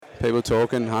People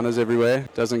talking, hunters everywhere.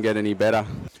 Doesn't get any better.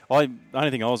 The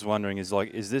only thing I was wondering is,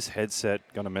 is this headset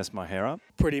going to mess my hair up?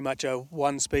 Pretty much a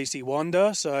one species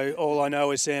wander, so all I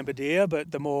know is Sambadeer, but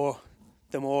the more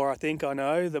I think I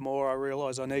know, the more I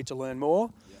realise I need to learn more.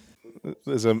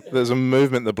 There's a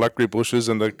movement in the blackberry bushes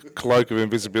and the cloak of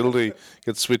invisibility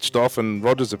gets switched off and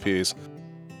Rogers appears.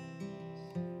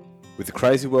 With the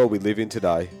crazy world we live in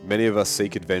today, many of us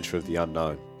seek adventure of the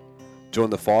unknown.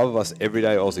 Join the 5 of us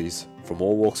everyday Aussies from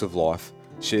all walks of life,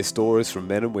 share stories from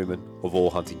men and women of all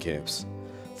hunting camps.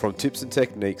 From tips and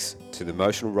techniques to the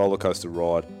emotional rollercoaster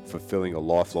ride fulfilling a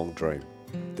lifelong dream,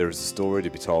 there is a story to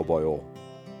be told by all.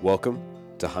 Welcome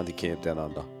to Hunting Camp Down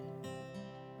Under.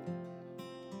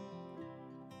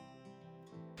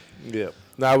 Yeah.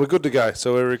 No, we're good to go.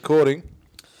 So we're recording.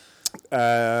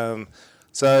 So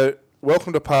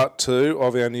welcome to part 2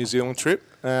 of our New Zealand trip.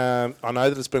 I know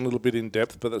that it's been a little bit in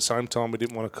depth, but at the same time we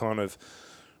didn't want to kind of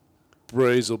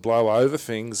breeze or blow over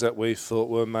things that we thought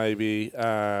were maybe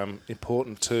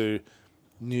important to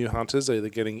new hunters, either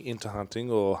getting into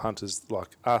hunting or hunters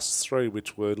like us three,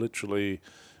 which were literally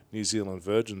New Zealand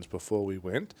virgins before we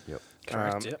went. Yep.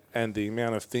 Correct, yep. And the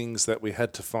amount of things that we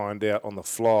had to find out on the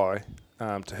fly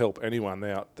to help anyone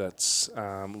out that's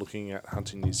looking at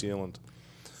hunting New Zealand.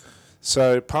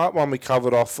 So part 1 we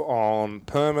covered off on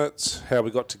permits, how we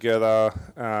got together,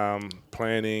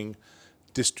 planning,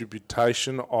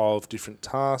 distribution of different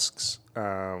tasks,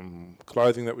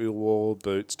 clothing that we wore,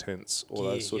 boots, tents, all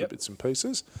those sort of bits and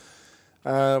pieces.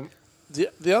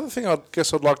 The other thing I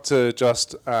guess I'd like to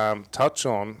just touch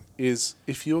on is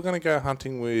if you were going to go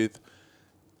hunting with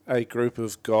a group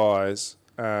of guys,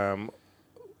 and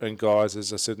guys,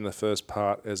 as I said in the first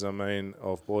part, as I mean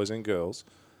of boys and girls,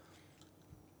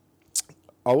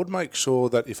 I would make sure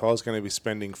that if I was going to be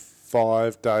spending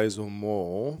 5 days or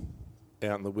more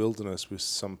out in the wilderness with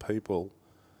some people,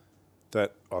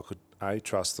 that I could A,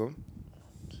 trust them.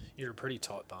 You're a pretty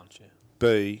tight bunch, yeah.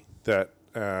 B, that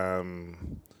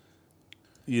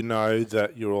you know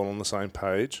that you're all on the same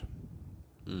page.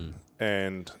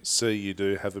 And C, you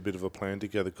do have a bit of a plan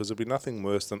together, because there'd be nothing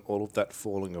worse than all of that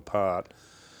falling apart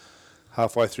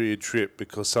halfway through your trip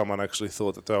because someone actually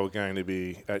thought that they were going to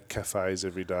be at cafes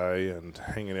every day and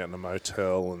hanging out in a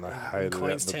motel and they hated it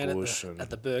out in the bush. At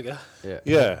the burger.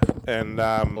 Yeah, and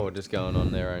or just going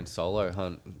on their own solo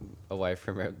hunt away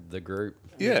from the group.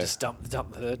 Yeah, just dump the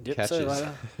herd. Yep, Catches. see you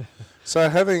later. So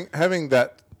having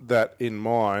that in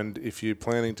mind, if you're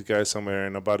planning to go somewhere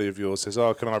and a buddy of yours says,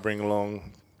 "Oh, can I bring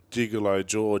along Gigolo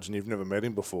George?" and you've never met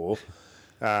him before,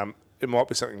 it might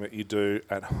be something that you do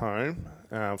at home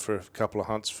for a couple of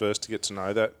hunts first to get to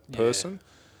know that person.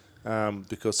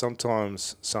 Because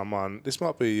sometimes this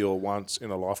might be your once in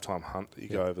a lifetime hunt that you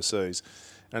go overseas,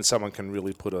 and someone can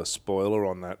really put a spoiler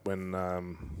on that when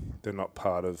they're not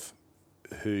part of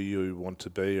who you want to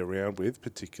be around with,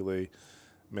 particularly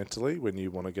mentally. When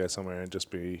you want to go somewhere and just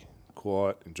be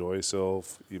quiet, enjoy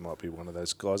yourself, you might be one of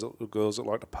those guys or girls that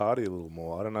like to party a little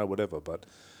more. I don't know, whatever, but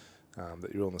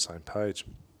that you're on the same page.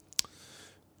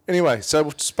 Anyway, so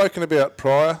we've spoken about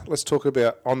prior. Let's talk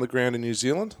about on the ground in New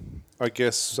Zealand, I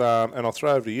guess, and I'll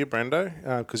throw over to you, Brando,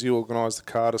 because you organised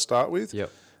the car to start with.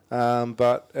 Yep.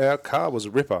 But our car was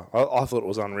a ripper. I thought it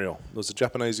was unreal. It was a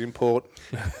Japanese import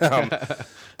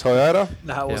Toyota.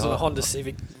 No, it wasn't a Honda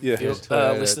Civic. Yeah.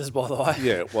 Listeners, by the way.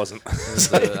 Yeah, it wasn't. It was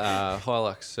the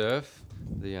Hilux Surf,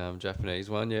 the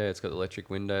Japanese one. Yeah, it's got electric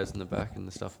windows in the back and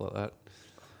the stuff like that.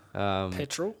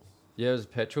 Petrol. Yeah, it was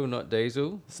petrol, not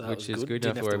diesel, So which it was is good. good.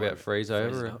 Don't Didn't have to worry have about freeze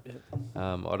over. up, yeah.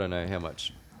 I don't know how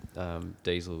much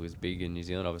diesel is big in New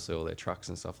Zealand. Obviously, all their trucks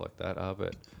and stuff like that are,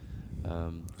 but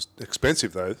It's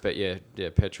expensive though. but yeah,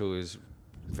 petrol is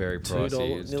very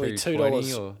pricey. It's nearly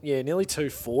 $2.20 $2. or Nearly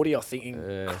 $2.40, I think, in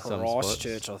Yeah, some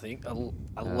Christchurch. spots. I think a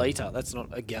litre. That's not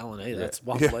a gallon either. That's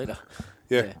 1 Yeah. litre.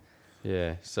 Yeah.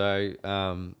 Yeah. So,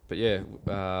 but yeah,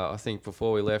 I think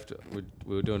before we left, we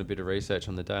were doing a bit of research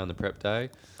on the day, on the prep day,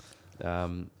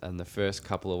 and the first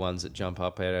couple of ones that jump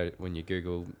up out when you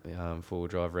Google 4-wheel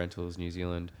drive rentals New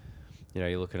Zealand,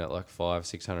 you're looking at like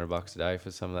 $500-600 a day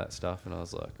for some of that stuff, and I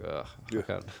was like, ugh, I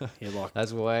can't.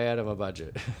 That's way out of my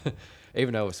budget,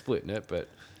 even though we're splitting it. But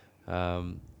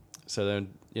so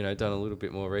then done a little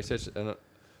bit more research, and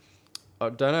I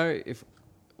don't know if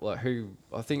I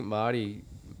think Marty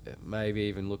maybe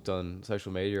even looked on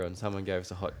social media and someone gave us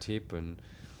a hot tip and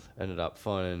ended up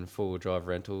finding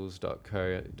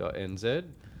 4wheeldriverentals.co.nz,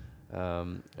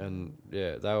 and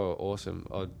yeah, they were awesome.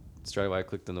 I straight away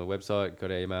clicked on the website,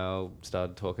 got an email,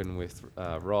 started talking with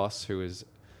Ross, who was,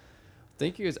 I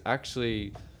think he was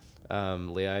actually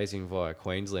liaising via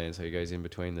Queensland, so he goes in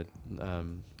between the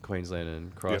Queensland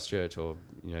and Christchurch, or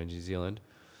New Zealand.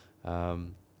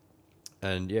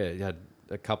 And yeah, you had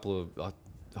a couple of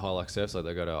Hilux surfs. Like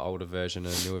they got an older version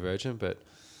and a newer version, but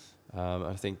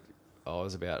I think I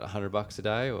was about $100 a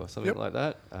day or something like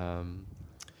that.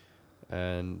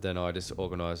 And then I just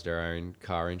organised our own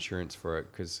car insurance for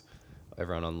it because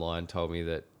everyone online told me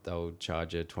that they'll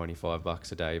charge you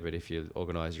 $25 a day, but if you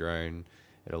organise your own,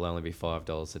 it'll only be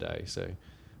 $5 a day. So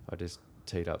I just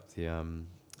teed up the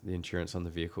insurance on the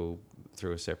vehicle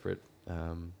through a separate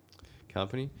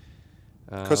company.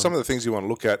 Because some of the things you want to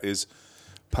look at is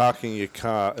parking your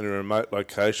car in a remote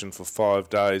location for 5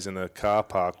 days in a car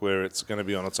park where it's going to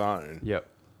be on its own. Yep.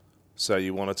 So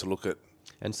you wanted to look at...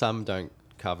 And some don't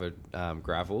cover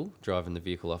gravel, driving the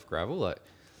vehicle off gravel.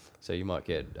 So you might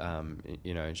get,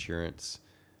 insurance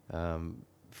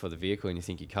for the vehicle and you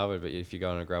think you're covered, but if you go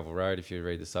on a gravel road, if you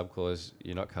read the sub-clause,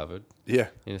 you're not covered. Yeah.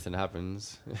 Anything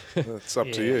happens. It's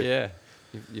up to you. Yeah.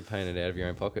 You're paying it out of your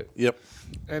own pocket. Yep.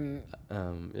 And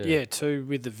yeah, too,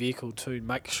 with the vehicle too,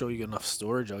 make sure you got enough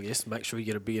storage, I guess. Make sure you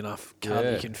get a big enough car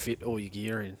that you can fit all your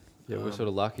gear in. Yeah, we're sort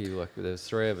of lucky. Like there was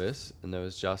 3 of us, and there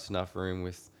was just enough room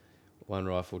with 1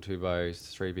 rifle, 2 bows,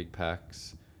 3 big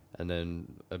packs, and then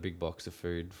a big box of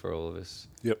food for all of us.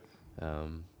 Yep.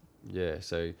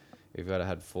 So if you'd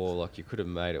had 4, like you could have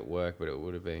made it work, but it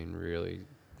would have been really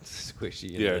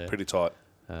squishy. Yeah, pretty tight.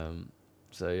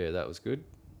 That was good.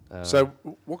 So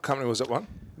what company was that one?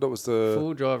 That was the...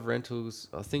 Full Drive Rentals.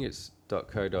 I think it's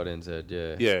 .co.nz.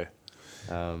 Yeah. Yeah.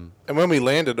 And when we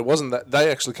landed, it wasn't that they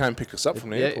actually came pick us up from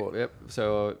the airport. Yep.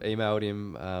 So I emailed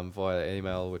him via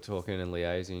email. We're talking and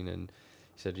liaising, and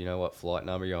he said, "You know what flight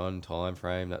number you're on, time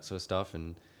frame, that sort of stuff."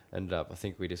 And ended up, I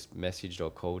think we just messaged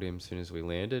or called him as soon as we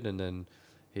landed, and then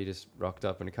he just rocked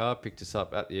up in a car, picked us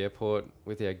up at the airport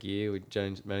with our gear. We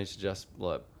managed to just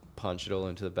punch it all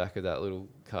into the back of that little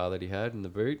car that he had in the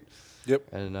boot.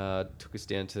 Yep. And took us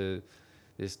down to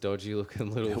this dodgy looking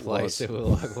little place that we're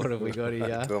like, what have we got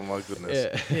here? Oh my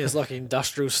goodness. Yeah, it's like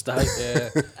industrial state.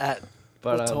 At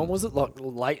what time was it?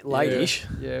 Like late-ish?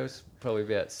 Yeah, it was probably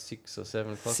about 6 or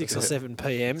 7 o'clock. 6 or 7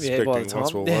 p.m. Yeah, Expecting by the time.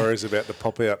 once we're worries about to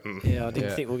pop out. And I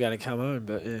didn't think we were going to come home,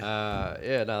 but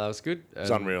that was good.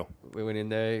 It's unreal. We went in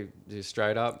there, just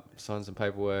straight up, signed some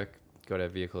paperwork, got our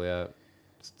vehicle out,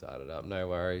 started up, no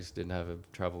worries, didn't have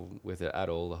trouble with it at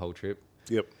all the whole trip.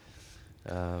 Yep.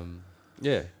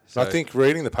 So I think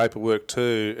reading the paperwork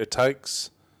too, it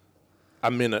takes a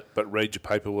minute, but read your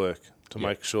paperwork to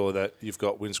make sure that you've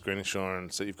got windscreen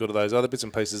insurance, that you've got all those other bits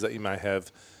and pieces that you may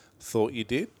have thought you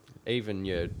did. Even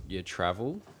your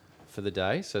travel for the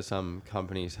day. So some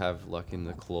companies have, like in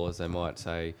the clause, they might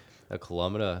say a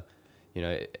kilometre,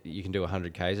 you can do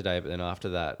 100 Ks a day, but then after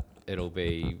that, it'll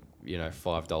be,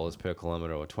 $5 per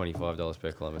kilometre or $25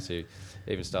 per kilometre. So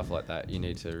even stuff like that, you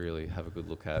need to really have a good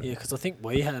look at. Yeah, because I think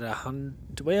we had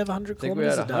 100. Do we have 100 I think we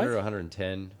kilometres had a 100 or day?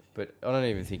 110, but I don't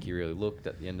even think you really looked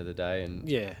at the end of the day. And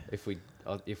I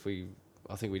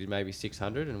think we did maybe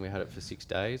 600, and we had it for 6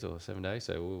 days or 7 days.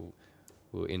 So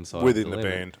we were inside within the the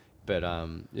limit. band. But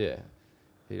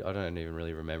I don't even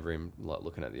really remember him like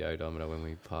looking at the odometer when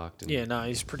we parked. And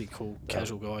He's a pretty cool,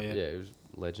 casual guy. Yeah, he was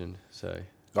a legend. So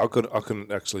I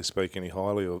couldn't actually speak any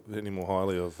more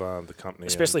highly of the company,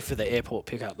 especially for the airport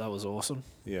pickup. That was awesome.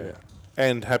 Yeah.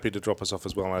 And happy to drop us off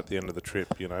as well at the end of the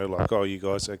trip. Like, oh, you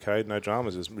guys okay? No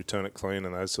dramas. Just return it clean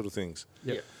and those sort of things.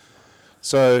 Yep.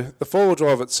 So the 4-wheel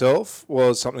drive itself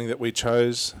was something that we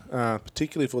chose,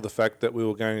 particularly for the fact that we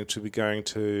were going to be going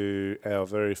to our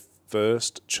very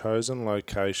first chosen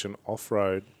location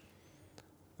off-road.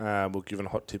 We're given a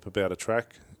hot tip about a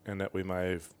track and that we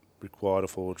may have required a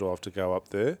 4-wheel drive to go up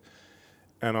there.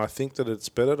 And I think that it's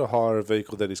better to hire a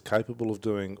vehicle that is capable of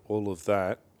doing all of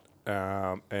that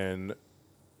and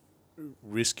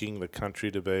risking the country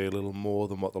to be a little more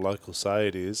than what the locals say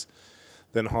it is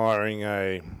than hiring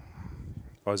a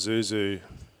Isuzu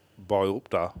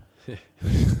Biopta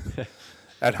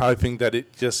and hoping that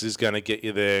it just is going to get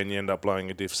you there and you end up blowing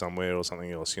a diff somewhere or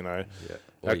something else, Yeah.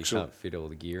 Or you can't fit all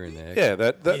the gear in there. Yeah,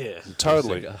 that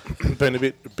totally been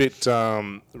a bit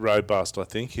robust. I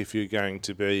think if you're going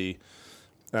to be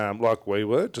like we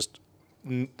were, just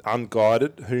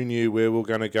unguided, who knew where we were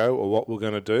going to go or what we we're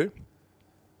going to do,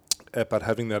 but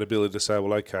having that ability to say,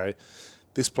 well, okay,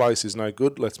 this place is no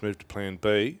good. Let's move to Plan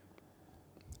B.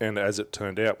 And as it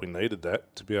turned out, we needed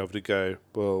that to be able to go,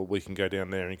 well, we can go down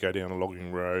there and go down a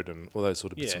logging road and all those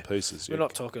sort of bits and pieces. We're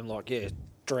not talking like,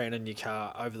 drowning your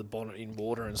car over the bonnet in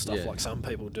water and stuff like some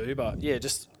people do. But,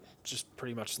 just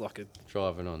pretty much like a...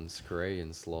 Driving on scree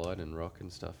and slide and rock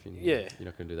and stuff. You're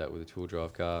not going to do that with a two-wheel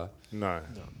drive car. No.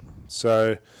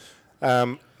 So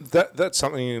That's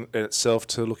something in itself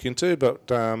to look into. But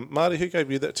Marty, who gave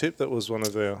you that tip? That was one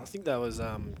of our. I think that was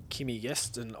Kimmy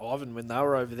Guest and Ivan when they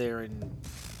were over there in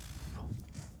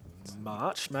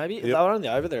March, maybe. Yep. They were only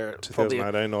over there at probably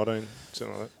 2018, 19,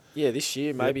 something like that. Yeah, this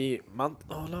year, maybe a month.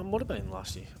 Oh, no, it might have been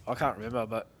last year. I can't remember.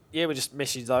 But, yeah, we just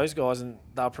messaged those guys, and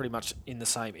they were pretty much in the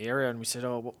same area. And we said,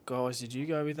 what guys did you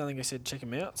go with? I think I said check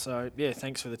them out. So, yeah,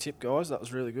 thanks for the tip, guys. That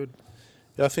was really good.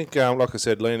 Yeah, I think, like I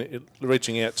said,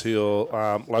 reaching out to your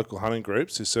local hunting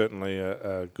groups is certainly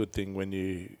a good thing when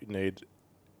you need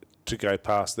to go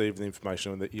past the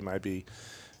information that you may be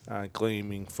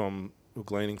gleaning from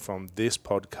this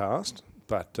podcast.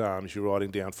 But if you're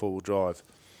riding down 4-wheel drive,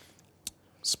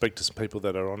 speak to some people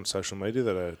that are on social media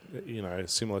that are,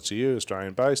 similar to you,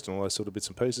 Australian-based, and all those sort of bits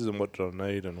and pieces, and what do I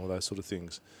need, and all those sort of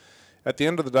things. At the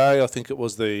end of the day, I think it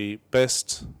was the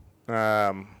best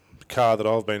car that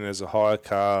I've been in as a hire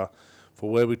car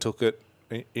for where we took it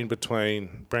in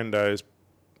between Brendo's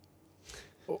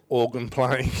organ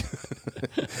playing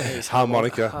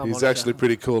harmonica. He's actually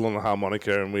pretty cool on the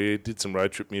harmonica, and we did some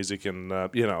road trip music, and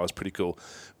it was pretty cool.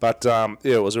 But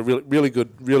it was a really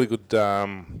good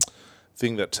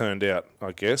thing that turned out.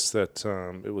 I guess that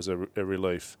it was a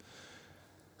relief.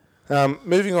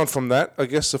 Moving on from that, I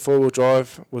guess the 4-wheel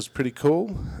drive was pretty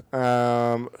cool.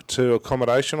 To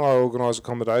accommodation, I organise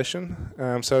accommodation,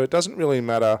 so it doesn't really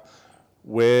matter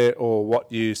where or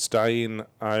what you stay in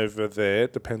over there.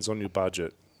 It depends on your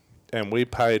budget. And we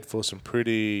paid for some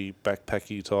pretty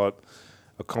backpacky type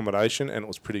accommodation, and it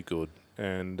was pretty good.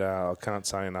 And I can't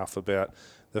say enough about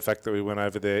the fact that we went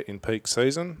over there in peak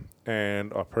season,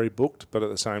 and I pre-booked, but at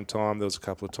the same time, there was a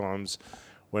couple of times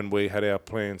when we had our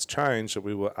plans changed that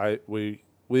we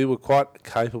were quite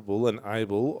capable and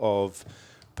able of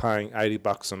paying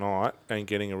 $80 a night and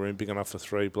getting a room big enough for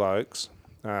 3 blokes.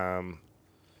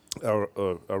 Or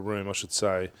a room, I should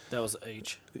say. That was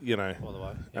each. By the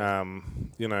way.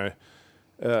 Yeah.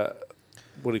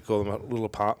 What do you call them? A little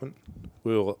apartment.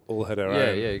 We all had our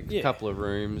own. Yeah, a couple of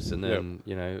rooms, and then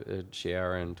a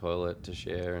shower and toilet to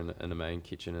share, and a main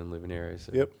kitchen and living area.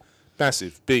 So. Yep,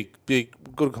 massive, big,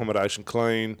 good accommodation,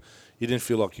 clean. You didn't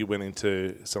feel like you went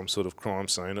into some sort of crime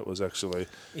scene. It was actually,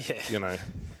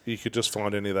 you could just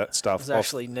find any of that stuff. It was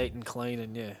actually neat and clean,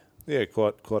 and Yeah,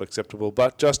 quite acceptable.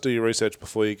 But just do your research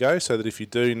before you go, so that if you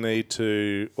do need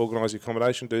to organise your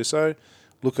accommodation, do so.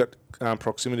 Look at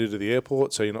proximity to the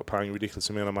airport, so you're not paying a ridiculous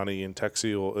amount of money in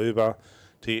taxi or Uber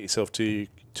to get yourself to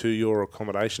your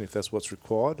accommodation if that's what's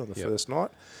required on the first night.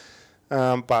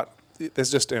 But there's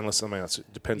just endless amounts.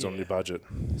 It depends on your budget.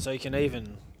 So you can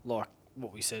even, like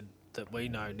what we said that we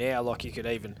know now, like you could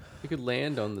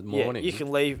land on the morning. You can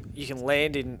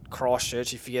land in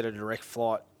Christchurch if you get a direct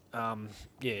flight.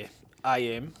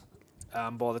 AM.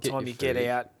 By the time you get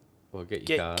out, or get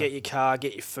your car,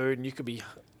 get your food, and you could be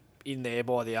in there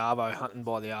by the Arvo, hunting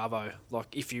by the Arvo.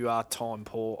 Like if you are time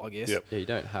poor, I guess. Yep. Yeah, you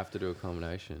don't have to do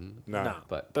accommodation. No.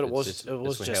 But it was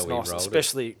just nice,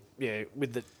 especially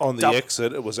with the on the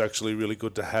exit. It was actually really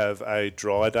good to have a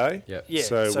dry day. Yep. Yeah,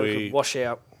 so we could wash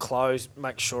our clothes,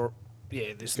 make sure.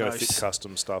 Yeah, there's no fit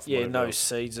custom stuff. Yeah, no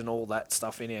seeds and all that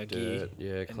stuff in our gear.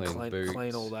 Yeah, clean boots.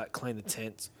 Clean all that. Clean the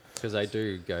tents. Because they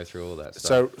do go through all that stuff.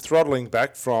 So throttling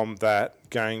back from that,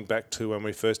 going back to when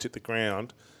we first hit the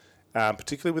ground,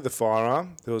 particularly with the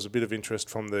firearm, there was a bit of interest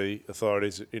from the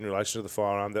authorities in relation to the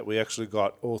firearm that we actually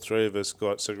got, all 3 of us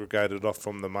got segregated off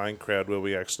from the main crowd where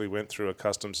we actually went through a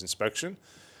customs inspection,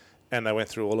 and they went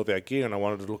through all of our gear, and I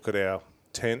wanted to look at our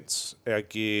tents, our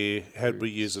gear, how did we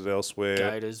use it elsewhere,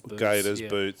 Gaiters,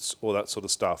 boots, all that sort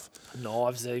of stuff.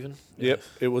 Knives even. Yep,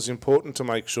 it was important to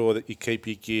make sure that you keep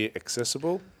your gear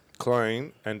accessible,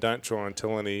 clean, and don't try and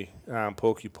tell any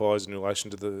porcupines in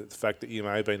relation to the fact that you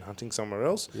may have been hunting somewhere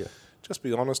else. Yeah. Just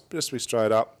be honest, just be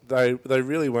straight up. They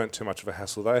really weren't too much of a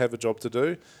hassle. They have a job to do,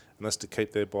 and that's to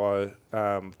keep their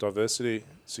biodiversity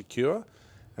secure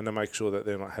and to make sure that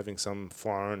they're not having some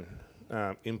foreign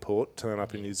import turn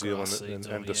up in New Zealand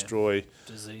and destroy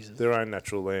diseases. Their own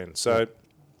natural land. So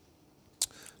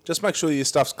just make sure your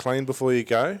stuff's clean before you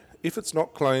go. If it's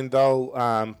not clean,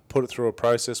 they'll put it through a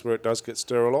process where it does get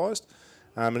sterilised.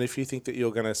 And if you think that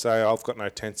you're going to say, I've got no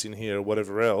tents in here or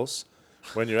whatever else,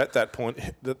 when you're at that point,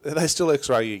 they still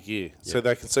x-ray your gear. So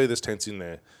they can see there's tents in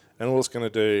there. And all it's going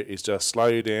to do is just slow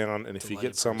you down. And if you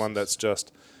get someone that's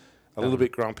just a little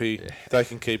bit grumpy, they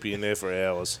can keep you in there for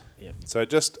hours. Yep. So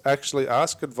just actually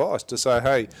ask advice to say,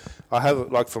 hey, I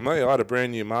have, like for me, I had a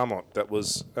brand new Marmot that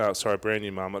was, it was a brand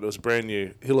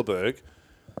new Hilleberg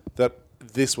that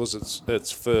this was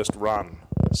its first run.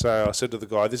 So I said to the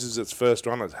guy, this is its first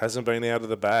run. It hasn't been out of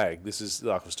the bag. This is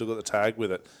like, I've still got the tag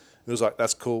with it. He was like,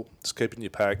 that's cool. Just keep it in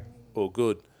your pack. All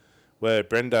good. where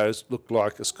Brendo's looked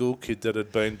like a school kid that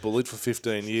had been bullied for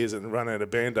 15 years and run out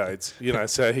of Band-Aids,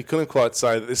 so he couldn't quite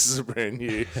say that this is a brand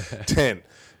new 10,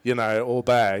 or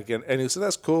bag. And he said,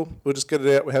 that's cool. We'll just get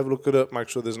it out. We'll have a look at it, make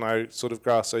sure there's no sort of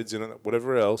grass seeds in it,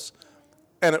 whatever else.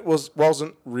 And it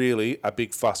wasn't really a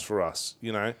big fuss for us,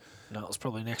 No, it was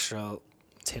probably an extra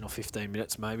 10 or 15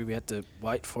 minutes maybe. We had to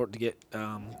wait for it to get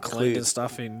cleaned Cleared. and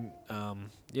stuff in.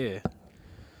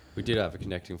 We did have a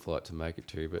connecting flight to make it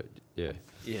to, but yeah,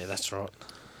 Yeah, that's right.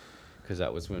 because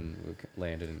that was when we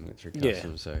landed and went through Yeah.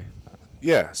 customs. So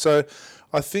Yeah, so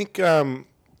I think I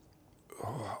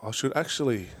should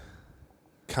actually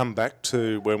come back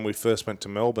to when we first went to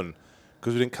Melbourne,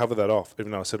 because we didn't cover that off,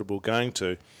 even though I said we were going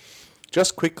to.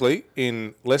 Just quickly,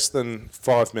 in less than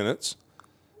 5 minutes,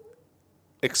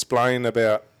 explain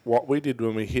about what we did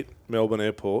when we hit Melbourne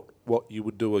Airport, what you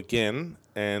would do again,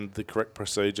 and the correct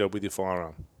procedure with your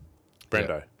firearm.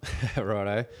 Brendo.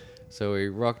 righto. So we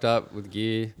rocked up with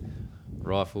gear,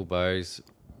 rifle, bows,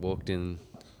 walked in.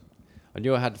 I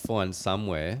knew I had to find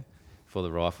somewhere for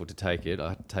the rifle to take it. I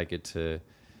had to take it to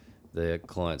the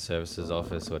client services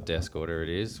office or desk or whatever it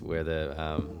is, where the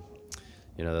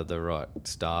the right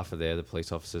staff are there, the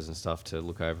police officers and stuff, to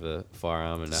look over the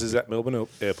firearm. And This is at Melbourne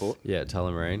Airport. yeah,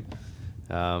 Tullamarine.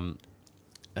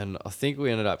 And I think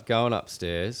we ended up going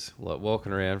upstairs, like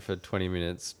walking around for 20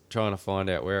 minutes, trying to find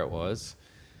out where it was.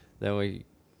 Then we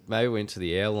maybe went to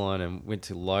the airline and went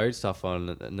to load stuff on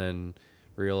it, and then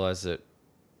realised that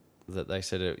they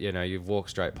said, you've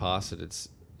walked straight past it. It's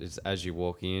as you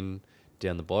walk in,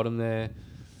 down the bottom there.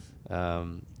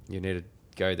 You need to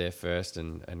go there first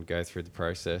and go through the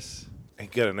process.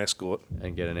 And get an escort.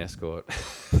 And get an escort.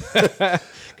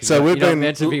 So we've you're not been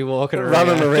meant to be walking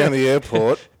running around the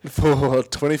airport for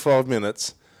 25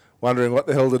 minutes, wondering what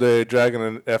the hell to do,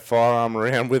 dragging our firearm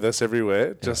around with us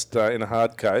everywhere, just in a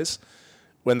hard case.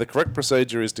 When the correct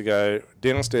procedure is to go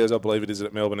downstairs, I believe it is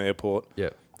at Melbourne Airport.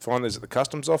 Yep. Find is it the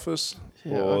customs office I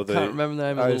can't remember the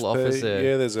name of the little ASP? office there.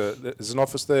 Yeah, there's an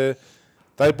office there.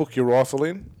 They book your rifle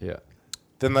in. Yeah.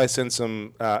 Then they send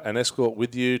an escort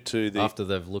with you to the... After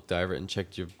they've looked over it and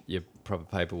checked your proper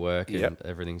paperwork and Yep.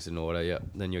 everything's in order,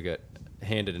 then you'll get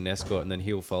handed an escort, and then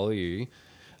he'll follow you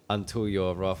until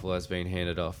your rifle has been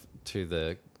handed off to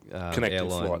the connecting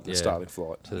airline, flight, the starting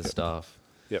flight. to the staff.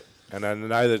 Yep. And then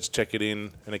they just check it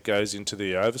in, and it goes into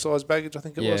the oversized baggage, I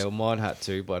think it was. Yeah, well, mine had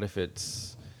to, but if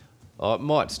it's... Oh, it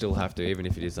might still have to, even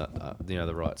if it is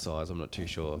the right size. I'm not too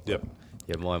sure. But Yep.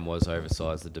 Yeah, mine was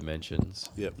oversized, the dimensions.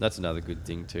 Yep. That's another good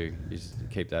thing too, is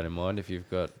keep that in mind. If you've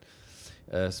got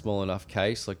a small enough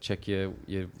case, like check your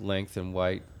length and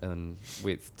weight and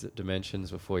width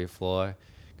dimensions before you fly,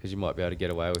 because you might be able to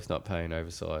get away with not paying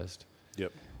oversized.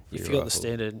 Yep. If your you got the rifle.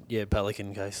 standard,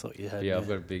 Pelican case like you had. Yeah, I've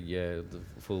got a big, the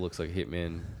full looks like a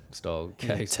Hitman style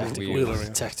Yeah, case. tactical with wheeler, wheels.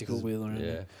 tactical wheeler.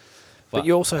 Yeah. But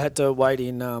you also had to wait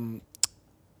in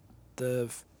the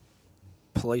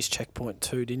police checkpoint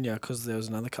too, didn't you? Because there was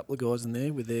another couple of guys in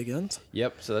there with their guns.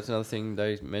 Yep, so that's another thing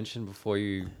they mentioned before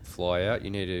you fly out.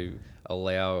 You need to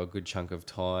allow a good chunk of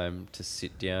time to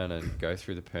sit down and go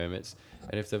through the permits.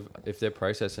 And if they're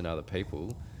processing other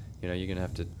people, you're going to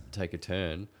have to take a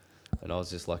turn. And I was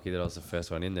just lucky that I was the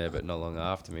first one in there, but not long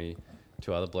after me,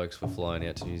 2 other blokes were flying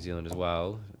out to New Zealand as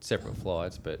well. Separate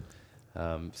flights, but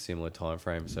similar time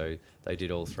frame. So they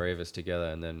did all 3 of us together,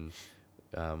 and then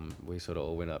we sort of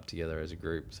all went up together as a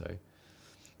group. So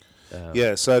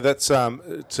Yeah, so that's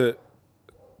to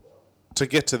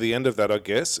get to the end of that, I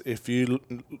guess. If you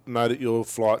know that your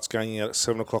flight's going out at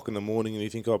 7 o'clock in the morning and you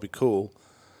think, I'll be cool,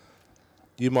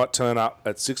 you might turn up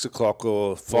at 6 o'clock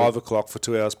or 5 o'clock for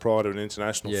 2 hours prior to an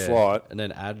international flight. and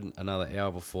then add another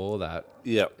hour before that.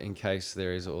 Yep. In case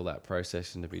there is all that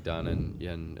processing to be done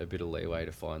and a bit of leeway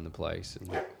to find the place,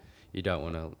 and you don't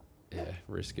want to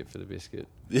risk it for the biscuit.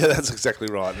 Yeah, that's exactly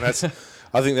right. And I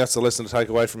think that's the lesson to take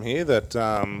away from here, that,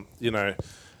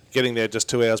 getting there just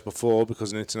 2 hours before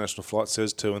because an international flight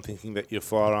says to, and thinking that your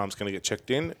firearm's going to get checked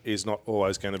in, is not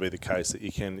always going to be the case. That you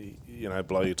can,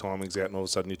 blow your timings out, and all of a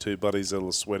sudden your 2 buddies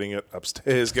are sweating it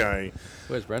upstairs going,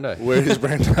 Where's Brendo? where is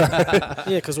Brendo?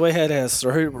 Yeah, because we had ours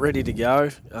through, ready to go.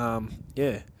 And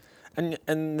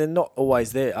they're not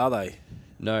always there, are they?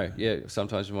 No,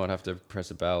 sometimes you might have to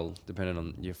press a bell depending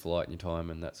on your flight and your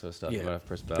time and that sort of stuff. Yeah. You might have to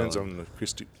press a bell. Depends on the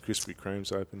Krispy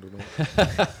Kreme's opened or not.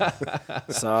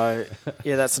 So,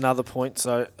 that's another point.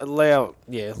 So, allow,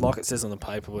 like it says on the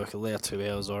paperwork, allow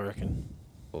 2 hours, I reckon.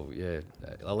 Well,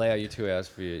 allow you 2 hours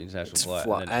for your international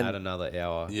flight and then add another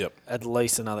hour Yep. At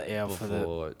least another hour for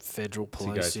before the federal to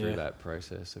police. go through that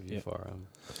process of your firearm.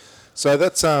 So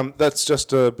that's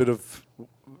just a bit of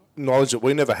knowledge that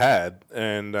we never had,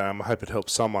 and I hope it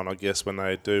helps someone, I guess, when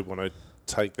they do want to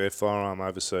take their firearm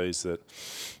overseas,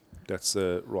 that's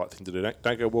the right thing to do.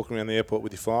 Don't go walking around the airport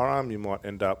with your firearm. You might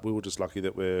end up. We were just lucky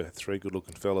that we're three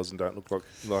good-looking fellas and don't look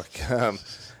like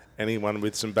anyone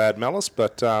with some bad malice.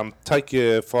 But take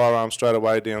your firearm straight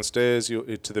away downstairs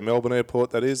to the Melbourne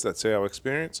airport. That's our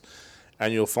experience.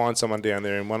 And you'll find someone down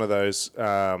there in one of those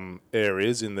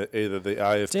areas in either the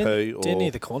AFP or... Down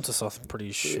near the Qantas, I'm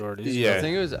pretty sure it is. Yeah. I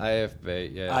think it was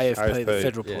AFB. Yeah. AFP, the AFP,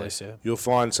 Federal Police, yeah. You'll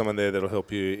find someone there that'll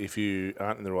help you. If you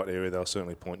aren't in the right area, they'll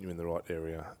certainly point you in the right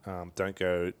area. Don't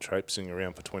go traipsing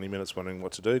around for 20 minutes wondering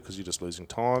what to do, because you're just losing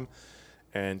time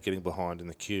and getting behind in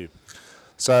the queue.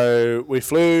 So we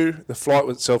flew. The flight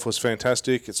itself was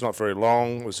fantastic. It's not very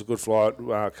long. It was a good flight.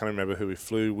 I can't remember who we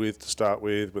flew with to start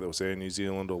with, whether it was Air New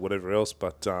Zealand or whatever else,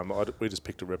 but we just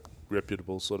picked a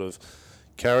reputable sort of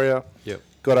carrier. Yep.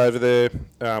 Got over there.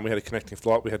 We had a connecting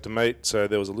flight we had to meet, so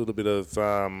there was a little bit of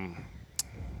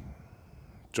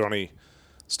Johnny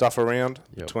stuff around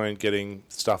between getting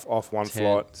stuff off one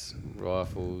flight. Tents,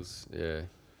 rifles, yeah.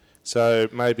 So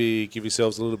maybe give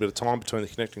yourselves a little bit of time between the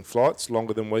connecting flights,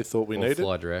 longer than we thought we needed.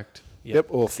 Fly direct. Yep,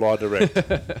 or fly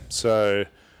direct. So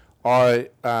I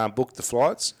booked the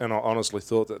flights, and I honestly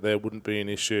thought that there wouldn't be an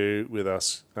issue with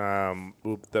us,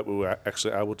 that we were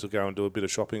actually able to go and do a bit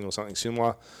of shopping or something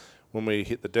similar when we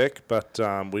hit the deck, but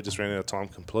we just ran out of time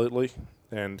completely,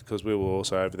 and because we were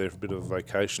also over there for a bit of a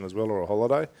vacation as well, or a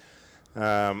holiday,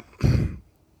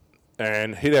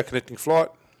 and hit our connecting flight.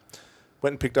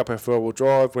 Went and picked up our four-wheel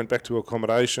drive, went back to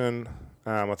accommodation.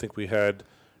 I think we had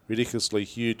ridiculously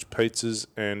huge pizzas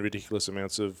and ridiculous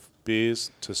amounts of beers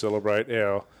to celebrate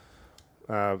our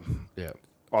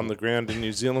on the ground in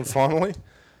New Zealand finally.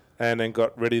 And then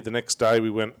got ready the next day.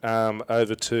 We went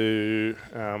over to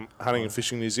Hunting and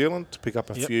Fishing New Zealand to pick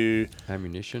up a few...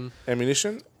 Ammunition.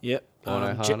 Yep.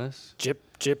 Rhino harness.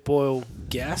 Jet boil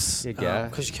gas. Yeah,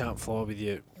 gas. Because you can't fly with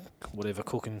your whatever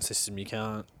cooking system, you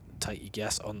can't take your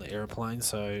gas on the aeroplane,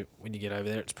 so when you get over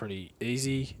there it's pretty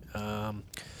easy. Some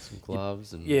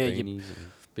gloves and beanies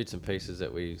and bits and pieces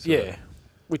that we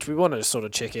which we wanted to sort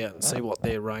of check out and see what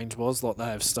their range was. Like they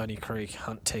have Stony Creek,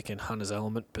 Hunt Tech and Hunter's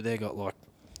Element, but they got like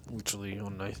literally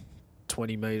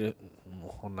 20 metre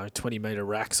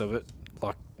racks of it,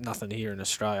 like nothing here in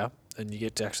Australia, and you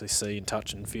get to actually see and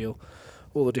touch and feel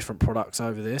all the different products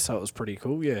over there, so it was pretty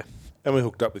cool. And we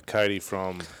hooked up with Katie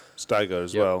from Stago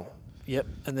as well. Yep,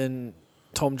 and then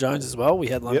Tom Jones as well. We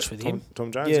had lunch with him.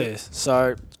 Tom Jones. Yeah, so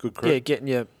it's good crew.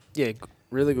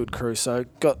 Really good crew. So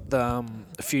got a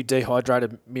few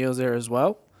dehydrated meals there as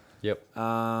well. Yep.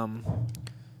 So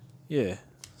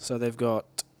they've got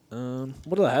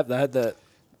what do they have? They had the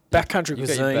backcountry You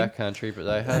cuisine. got your backcountry, but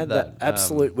they had that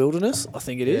absolute wilderness. I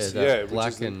think it is.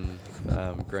 Black and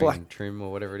green trim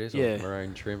or whatever it is, or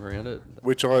maroon trim around it.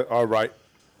 Which I rate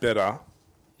better.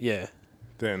 Yeah.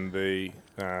 Than the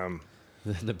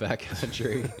the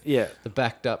backcountry. Yeah. The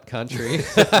backed up country.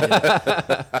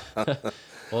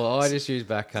 Well, I just use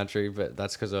backcountry, but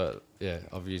that's because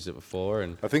I've used it before.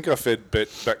 And I think I fed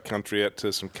backcountry out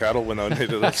to some cattle when I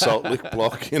needed a salt lick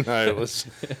block. It was,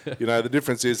 the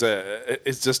difference is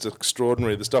it's just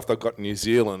extraordinary. The stuff they've got in New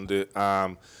Zealand,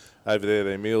 over there,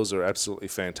 their meals are absolutely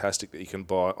fantastic that you can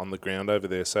buy on the ground over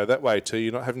there. So that way too,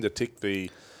 you're not having to tick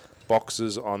the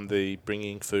boxes on the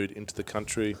bringing food into the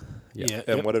country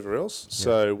and whatever else.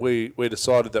 So we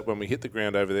decided that when we hit the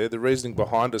ground over there, the reasoning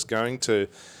behind us going to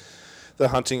the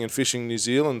Hunting and Fishing New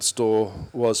Zealand store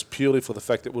was purely for the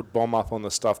fact that it would bomb up on the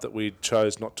stuff that we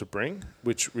chose not to bring,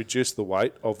 which reduced the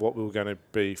weight of what we were going to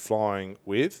be flying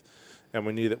with, and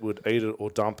we knew that we'd eat it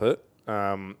or dump it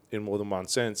in more than one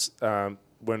sense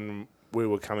when we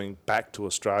were coming back to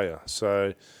Australia.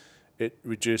 So it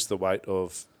reduced the weight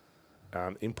of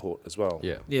import as well.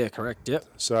 Yeah, correct. Yep.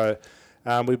 So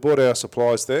we bought our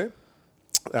supplies there.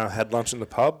 Had lunch in the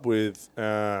pub with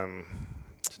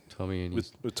Tommy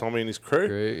and his crew.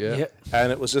 Yep.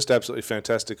 And it was just absolutely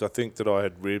fantastic. I think that I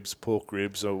had pork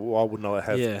ribs. Or why wouldn't I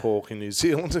have pork in New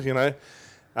Zealand? The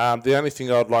only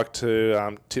thing I'd like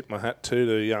to tip my hat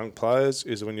to young players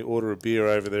is when you order a beer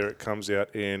over there, it comes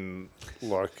out in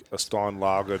like a Stein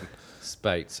Lager.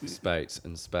 Spates.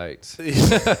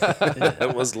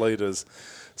 It was litres.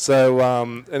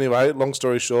 So anyway, long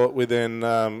story short,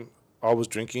 I was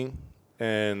drinking,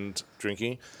 and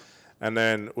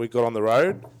then we got on the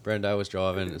road. Brendo was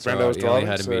driving. He only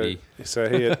had a MIDI. So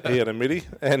he had a MIDI,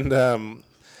 and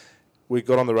we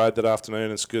got on the road that afternoon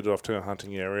and scooted off to a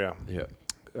hunting area. Yeah.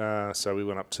 So we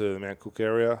went up to the Mount Cook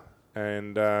area,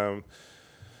 and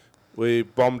we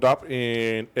bombed up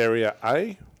in Area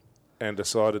A. and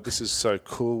decided this is so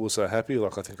cool. We're so happy.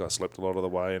 Like, I think I slept a lot of the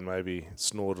way and maybe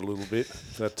snored a little bit.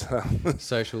 But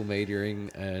Social mediaing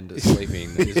and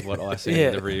sleeping is what I see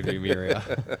in the rearview mirror.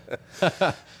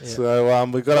 So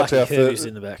we got up to our Herbie's first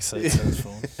in the back seat, so it's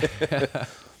fine.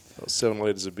 7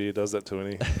 litres of beer does that to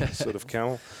any sort of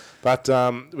camel. But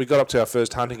we got up to our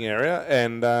first hunting area,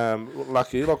 and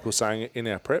lucky, like we were saying in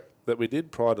our prep that we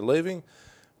did prior to leaving,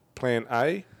 plan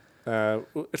A.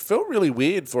 It felt really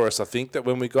weird for us, I think, that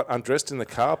when we got undressed in the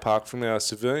car park from our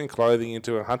civilian clothing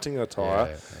into a hunting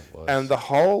attire, and the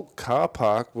whole car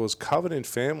park was covered in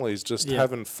families just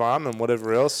having fun and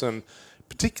whatever else. And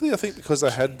particularly, I think, because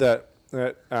they had that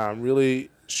really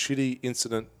shitty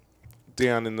incident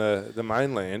down in the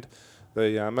mainland,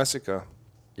 the massacre.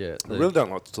 Yeah, I really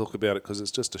don't like to talk about it because it's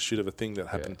just a shit of a thing that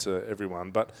happened to everyone.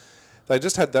 But they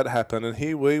just had that happen, and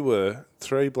here we were,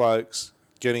 3 blokes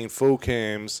getting full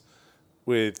cams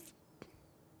with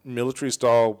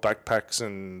military-style backpacks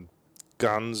and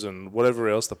guns and whatever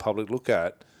else the public look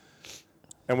at,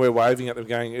 and we're waving at them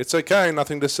going, it's okay,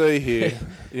 nothing to see here.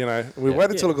 We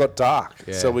waited till it got dark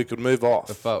so we could move off.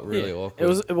 It felt really awkward.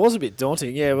 It was a bit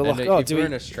daunting. Yeah, we're And like, if you're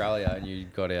in Australia and you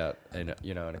got out in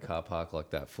a car park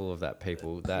like that, full of that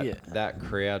people, that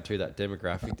crowd too, that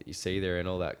demographic that you see there and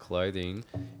all that clothing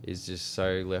is just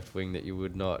so left wing that you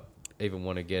would not even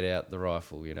want to get out the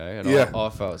rifle, And I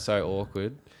felt so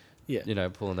awkward,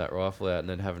 pulling that rifle out and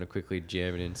then having to quickly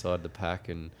jam it inside the pack.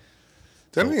 And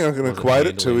the only thing I can equate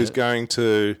it to is going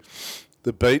to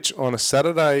the beach on a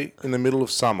Saturday in the middle of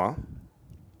summer,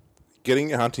 getting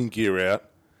your hunting gear out,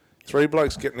 3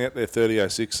 blokes getting out their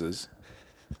 30-06s,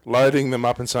 loading them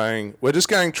up and saying, we're just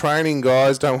going training,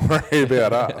 guys, don't worry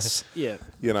about us.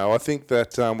 I think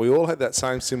that we all had that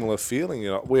same similar feeling.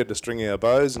 We had to string our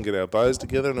bows and get our bows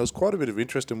together, and there was quite a bit of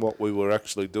interest in what we were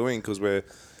actually doing because we're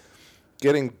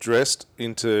getting dressed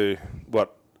into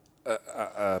what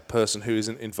a person who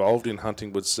isn't involved in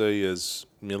hunting would see as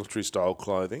military-style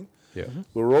clothing. Yeah.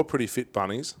 We're all pretty fit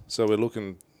bunnies, so we're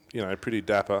looking, pretty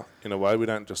dapper in a way. We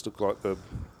don't just look like the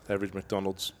average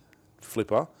McDonald's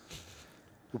flipper.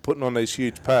 We're putting on these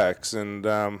huge packs, and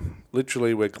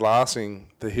literally we're glassing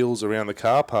the hills around the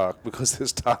car park because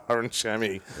there's tar and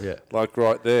chamois, like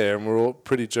right there, and we're all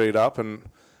pretty G'd up. And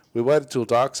we waited till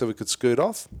dark so we could scoot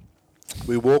off.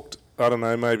 We walked, I don't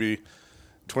know, maybe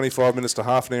 25 minutes to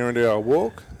half an hour into our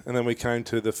walk, and then we came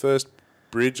to the first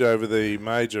bridge over the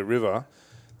major river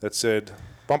that said,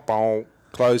 bump, bump,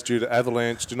 closed due to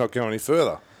avalanche, do not go any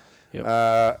further.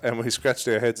 And we scratched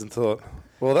our heads and thought,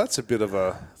 well, that's a bit of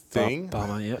a thing.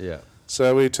 Bummer,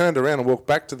 So we turned around and walked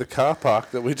back to the car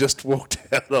park that we just walked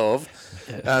out of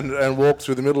and walked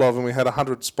through the middle of, and we had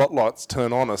 100 spotlights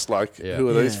turn on us like, who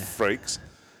are these freaks?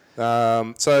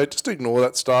 So just ignore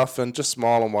that stuff and just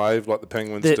smile and wave like the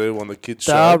penguins do on the kids'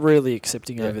 show. They are really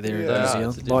accepting over there in New It's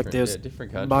Zealand. a Like different-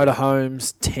 there's country.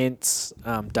 motorhomes, tents,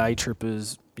 day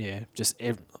trippers. I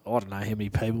don't know how many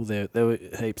people there. There were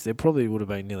heaps. There probably would have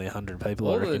been nearly 100 people,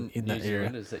 all I reckon, the in New that area.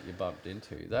 Zealanders that you bumped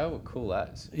into, they were cool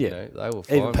lads. Yeah. They were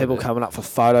fine Even people with it. coming up for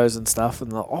photos and stuff,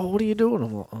 and they're like, "Oh, what are you doing?"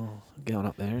 I'm like, "Oh, going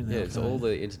up there." And Yeah, it's all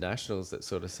the internationals that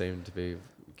sort of seemed to be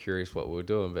curious what we were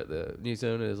doing, but the New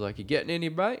Zealanders like, "You getting any,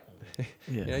 mate?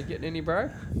 Getting any, bro?"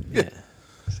 Yeah.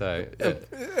 So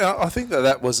I think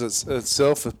that was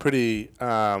itself a pretty,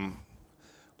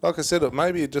 like I said,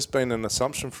 maybe it just been an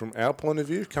assumption from our point of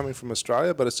view coming from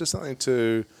Australia, but it's just something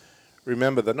to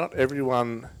remember that not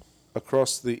everyone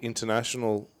across the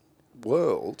international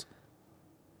world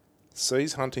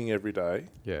sees hunting every day.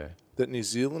 yeah, That New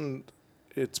Zealand,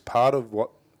 it's part of what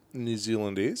New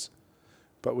Zealand is.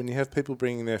 But when you have people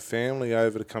bringing their family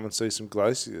over to come and see some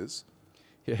glaciers,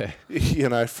 from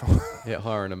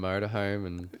hiring a motorhome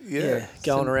and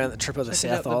going around the trip of the checking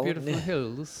South out the Island. beautiful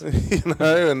hills.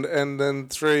 and then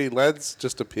 3 lads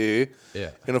just appear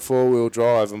Yeah, in a 4-wheel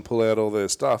drive and pull out all their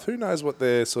stuff. Who knows what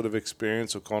their sort of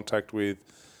experience or contact with,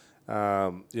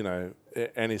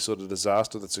 any sort of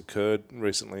disaster that's occurred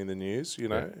recently in the news,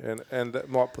 and that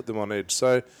might put them on edge.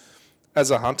 So as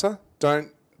a hunter,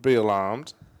 don't be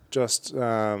alarmed. Just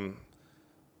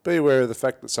be aware of the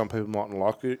fact that some people mightn't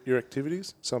like your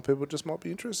activities. Some people just might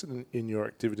be interested in your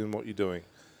activity and what you're doing.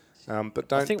 But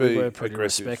don't I think be we were pretty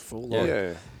aggressive. respectful.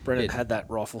 Yeah. Brennan had that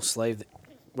rifle sleeve that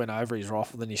went over his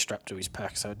rifle, then he strapped to his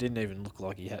pack, so it didn't even look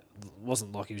like it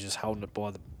wasn't like he was just holding it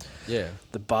by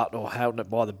the butt or holding it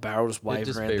by the barrel, just waving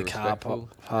just around be the car respectful.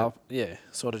 park. Yeah,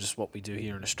 sort of just what we do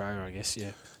here in Australia, I guess.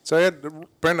 Yeah, So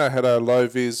Brendo had a low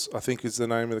vis, I think is the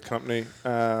name of the company.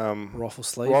 rifle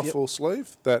sleeve. Rifle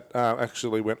sleeve that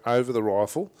actually went over the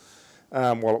rifle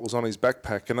while it was on his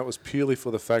backpack, and that was purely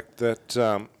for the fact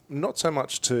that not so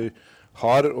much to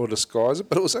hide it or disguise it,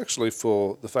 but it was actually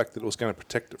for the fact that it was going to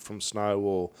protect it from snow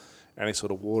or any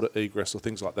sort of water egress or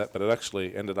things like that. But it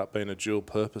actually ended up being a dual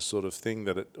purpose sort of thing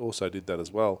that it also did that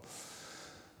as well.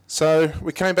 So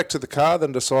we came back to the car,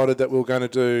 then decided that we were going to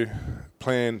do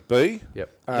plan B.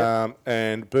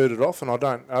 And bird it off. And I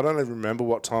don't even remember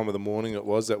what time of the morning it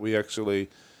was that we actually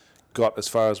got as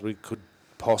far as we could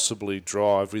possibly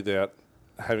drive without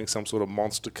having some sort of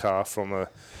monster car from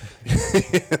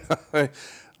the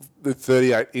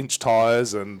 38-inch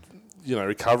tyres and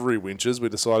recovery winches. We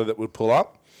decided that we'd pull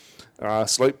up,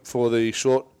 sleep for the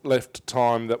short left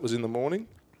time that was in the morning.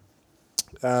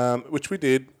 Which we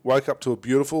did. Woke up to a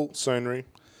beautiful scenery.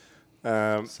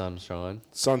 Sunshine.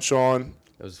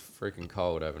 It was freaking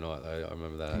cold overnight, though. I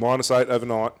remember that. -8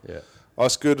 overnight. Yeah. I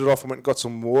scooted off and went and got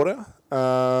some water,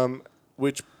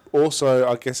 which also,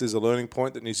 I guess, is a learning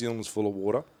point that New Zealand's full of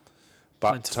water.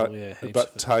 But,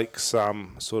 take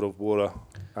some sort of water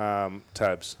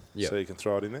tabs so you can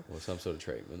throw it in there. Or some sort of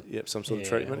treatment. Yep, some sort of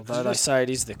treatment. Although they say it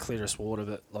is the clearest water,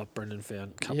 but like Brendan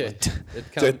found a couple of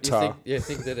dead tar.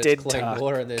 Think that it's dead clean tar,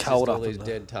 water and there's just cold all up these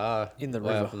dead tar in the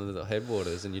way river. up in the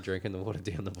headwaters, and you're drinking the water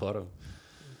down the bottom.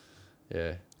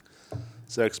 Yeah.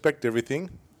 So expect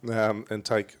everything and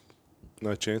take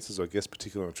no chances, I guess,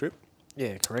 particularly on a trip.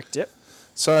 Yeah, correct, yep.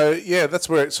 So, yeah, that's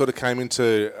where it sort of came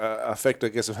into effect, I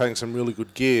guess, of having some really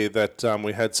good gear, that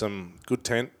we had some good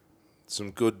tent,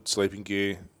 some good sleeping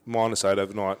gear. -8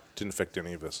 overnight didn't affect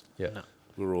any of us. Yeah. No.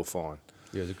 We were all fine.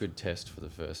 Yeah, it was a good test for the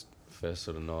first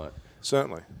sort of night.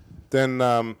 Certainly.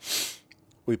 Then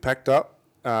we packed up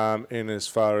in as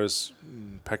far as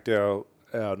packed our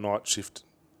night shift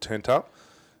tent up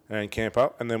and camp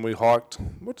up, and then we hiked.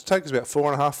 What did it take us, about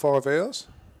 4.5, 5 hours?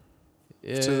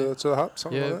 Yeah. To the hut,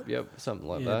 something like that? Yep, something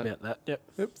like Yeah, that. about that, yep.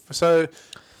 Yep. So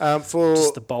for...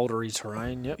 Just the bouldery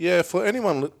terrain, yep. Yeah, for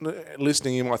anyone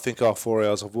listening, you might think, 4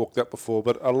 hours, I've walked that before.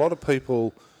 But a lot of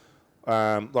people,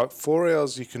 like 4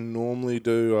 hours you can normally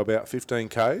do about 15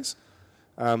 Ks.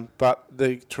 But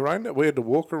the terrain that we had to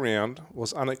walk around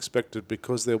was unexpected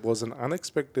because there was an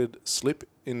unexpected slip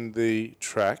in the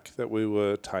track that we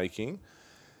were taking,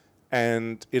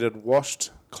 and it had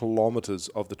washed kilometres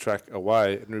of the track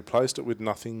away and replaced it with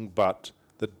nothing but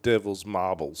the devil's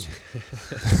marbles.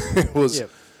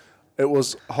 It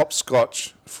was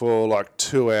hopscotch for like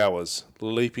 2 hours,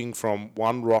 leaping from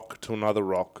one rock to another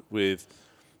rock with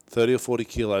 30 or 40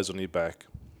 kilos on your back.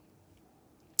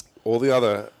 All the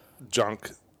other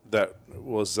junk that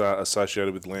was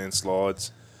associated with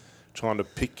landslides, trying to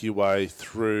pick your way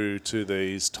through to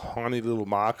these tiny little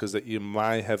markers that you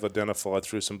may have identified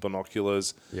through some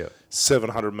binoculars.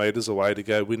 700 metres away to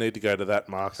go. We need to go to that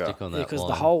marker. Stick on that because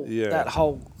line. that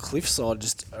whole cliffside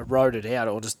just eroded out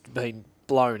or just been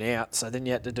blown out. So then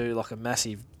you had to do like a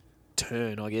massive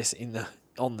turn, I guess,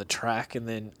 on the track, and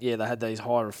then they had these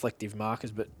high reflective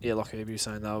markers. But like Herbie was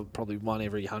saying, they were probably one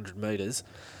every 100 metres.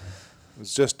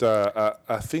 It's just a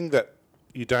thing that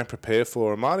you don't prepare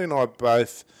for. And Marty and I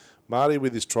both. Marty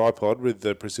with his tripod, with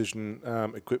the precision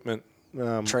equipment.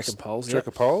 Trekking poles,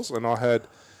 poles, and I had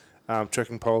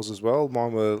trekking poles as well.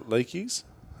 Mine were Leakies.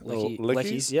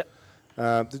 Leckies, yep.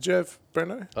 Did you have,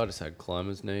 Brendo? I just had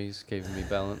climber's knees, keeping me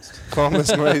balanced.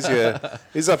 Climber's knees, yeah.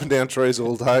 He's up and down trees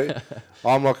all day.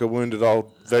 I'm like a wounded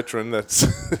old veteran that's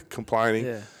complaining.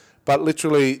 Yeah. But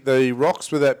literally, the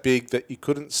rocks were that big that you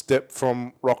couldn't step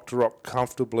from rock to rock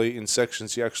comfortably in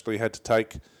sections. You actually had to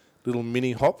take little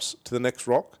mini hops to the next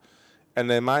rock. And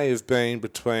there may have been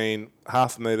between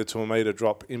half a metre to a metre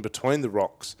drop in between the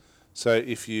rocks. So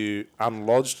if you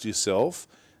unlodged yourself,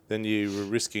 then you were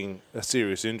risking a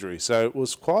serious injury. So it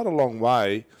was quite a long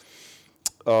way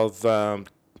of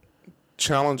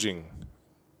challenging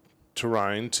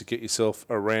terrain to get yourself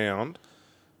around.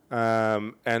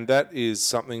 And that is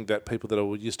something that people that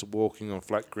are used to walking on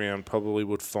flat ground probably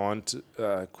would find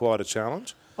quite a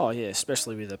challenge. Oh, yeah,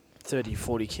 especially with a 30,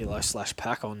 40 kilo /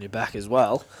 pack on your back as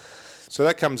well. So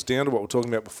that comes down to what we were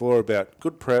talking about before about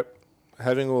good prep,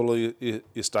 having all your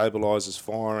stabilisers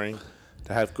firing,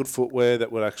 to have good footwear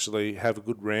that would actually have a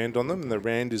good rand on them. And the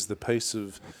rand is the piece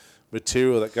of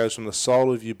material that goes from the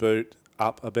sole of your boot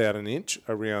up about an inch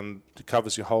around, it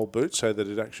covers your whole boot so that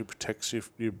it actually protects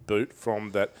your boot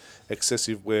from that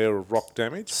excessive wear of rock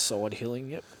damage. Side hilling,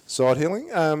 yep. Side hilling,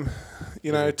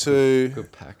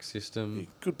 Good pack system.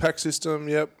 Good pack system,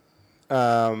 yep.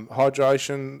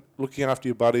 Hydration, looking after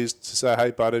your buddies to say,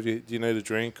 hey, bud, do you need a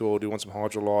drink or do you want some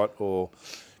Hydrolyte? Or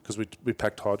because we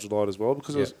packed Hydrolyte as well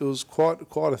because it was quite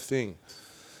a thing.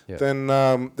 Yep. Then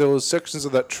there was sections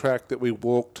of that track that we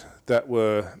walked that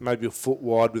were maybe a foot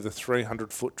wide with a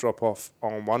 300-foot drop-off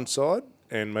on one side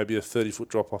and maybe a 30-foot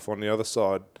drop-off on the other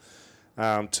side.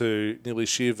 to nearly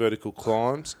sheer vertical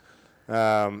climbs.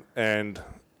 And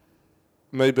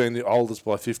me being the oldest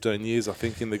by 15 years, I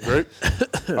think, in the group,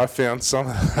 I found some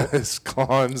of those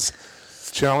climbs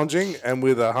challenging, and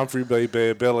with a Humphrey B.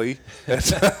 bare belly.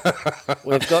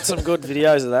 We've got some good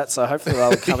videos of that, so hopefully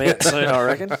they'll come out soon, I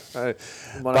reckon.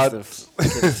 Might have to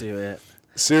get a few out.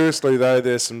 Seriously though,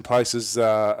 there's some places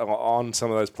on some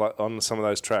of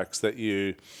those tracks that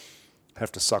you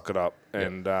have to suck it up.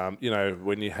 And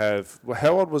when you have,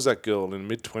 how old was that girl in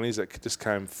mid-20s that just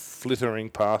came flittering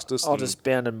past us? I'll just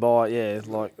bounding by,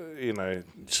 like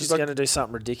she's like, going to do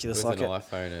something ridiculous, with like an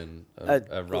iPhone and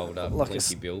a rolled up like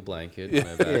Blinky Bill blanket.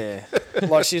 Yeah,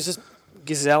 like she was just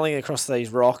gazelling across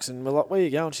these rocks, and we're like, "Where are you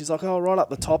going?" She's like, "Oh, right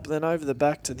up the top, then over the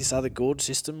back to this other gorge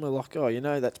system." We're like,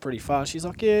 "Oh, that's pretty far." She's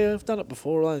like, "Yeah, I've done it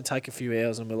before. It'll only take a few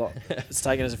hours." And we're like, "It's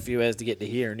taken us a few hours to get to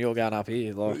here, and you're going up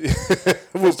here." Like,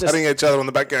 we're patting each other on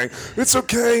the back, going, "It's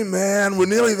okay, man. We're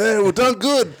nearly there. We've done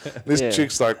good." This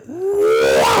chick's like,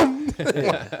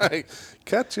 like,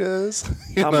 "Catches."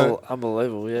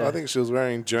 Unbelievable. Yeah, I think she was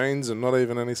wearing jeans and not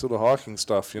even any sort of hiking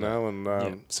stuff,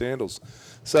 and sandals.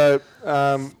 So,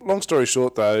 long story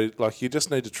short, though, like you just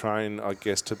need to train, I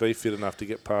guess, to be fit enough to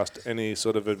get past any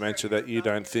sort of adventure that you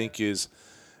don't think is,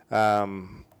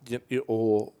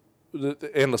 or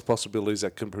the endless possibilities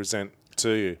that can present to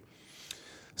you.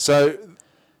 So,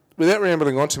 without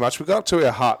rambling on too much, we got up to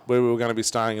our hut where we were going to be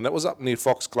staying, and that was up near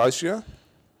Fox Glacier.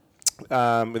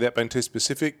 Without being too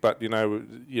specific, but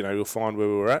you'll find where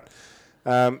we were at.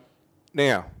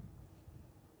 Now,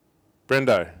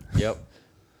 Brendo. Yep.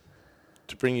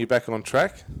 To bring you back on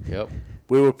track. Yep.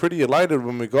 We were pretty elated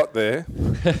when we got there,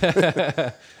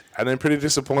 and then pretty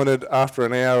disappointed after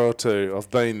an hour or two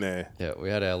of being there. Yeah, we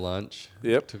had our lunch.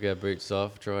 Yep. Took our boots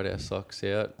off, dried our socks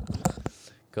out,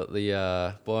 got the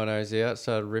binos out,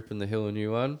 started ripping the Hill a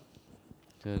new one,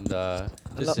 and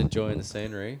just enjoying the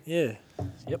scenery. Yeah.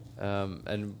 Yep.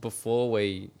 And before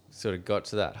we sort of got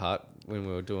to that hut, when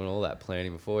we were doing all that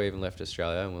planning, before we even left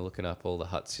Australia, and we're looking up all the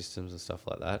hut systems and stuff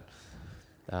like that,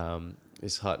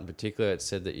 this hut in particular, it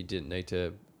said that you didn't need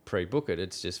to pre-book it.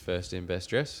 It's just first in, best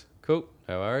dress. Cool,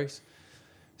 no worries.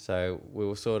 So we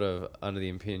were sort of under the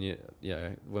opinion,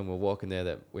 when we're walking there,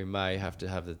 that we may have to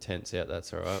have the tents out.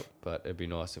 That's all right, but it'd be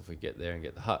nice if we get there and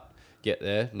get the hut. Get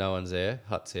there, no one's there.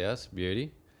 Hut's ours,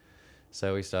 beauty.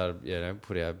 So we started,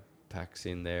 put our packs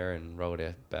in there and rolled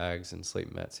our bags and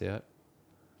sleeping mats out.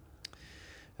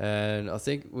 And I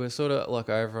think we're sort of like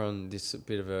over on this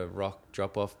bit of a rock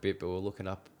drop-off bit, but we're looking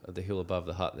up at the hill above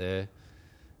the hut there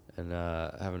and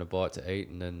having a bite to eat.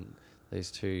 And then these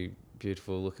two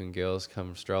beautiful-looking girls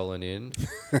come strolling in,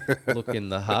 look in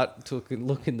the hut,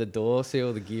 look in the door, see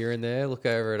all the gear in there, look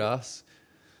over at us.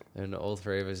 And all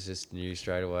three of us just knew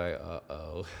straight away,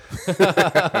 uh-oh.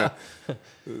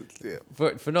 Yeah.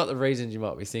 For not the reasons you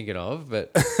might be thinking of,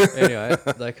 but anyway,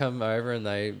 they come over and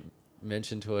they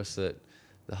mentioned to us that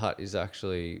the hut is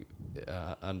actually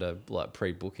under like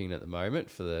pre-booking at the moment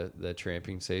for the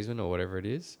tramping season or whatever it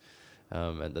is,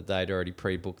 and that they'd already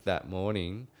pre-booked that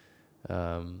morning,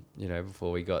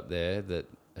 before we got there,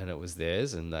 and it was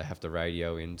theirs, and they have to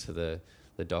radio into the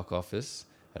dock office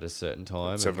at a certain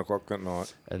time. 7 o'clock that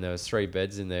night. And there was 3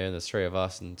 beds in there, and there's 3 of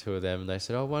us and 2 of them, and they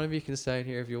said, "Oh, one of you can stay in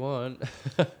here if you want."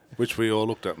 Which we all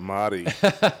looked at Marty.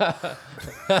 That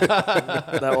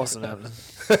wasn't happening.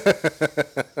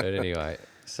 But anyway,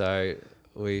 so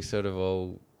we sort of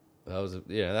all that was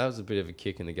a bit of a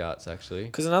kick in the guts actually.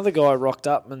 Because another guy rocked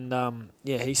up and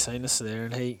he seen us there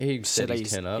and he set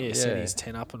his tent up. set his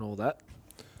tent up and all that.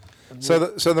 And So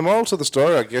the moral to the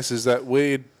story, I guess, is that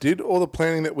we did all the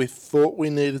planning that we thought we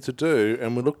needed to do,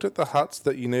 and we looked at the huts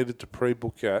that you needed to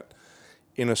pre-book at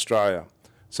in Australia.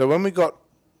 So when we got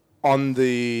on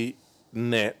the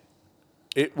net,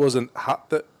 it was a hut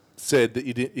that said that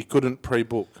you couldn't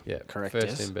pre-book. Yeah, Correct, First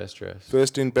yes. in, best dressed.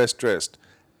 First in, best dressed.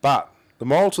 But the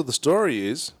moral to the story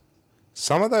is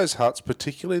some of those huts,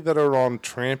 particularly that are on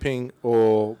tramping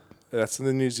or that's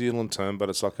the New Zealand term, but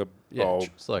it's like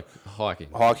It's like hiking,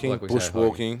 like we say,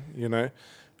 bushwalking,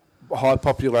 high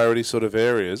popularity sort of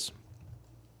areas.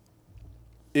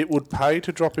 It would pay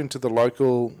to drop into the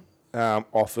local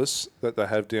office that they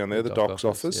have down there, the docks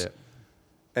office,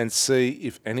 and see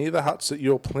if any of the huts that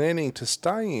you're planning to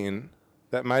stay in,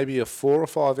 that may be a 4 or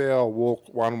 5 hour walk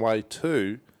one way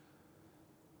to,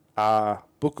 are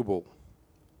bookable.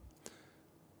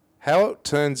 How it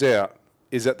turns out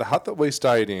is that the hut that we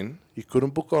stayed in, you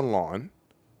couldn't book online,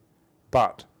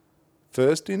 but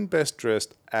first in, best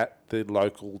dressed at the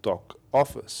local dock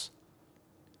office.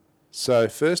 So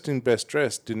first in, best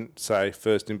dressed didn't say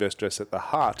first in, best dressed at the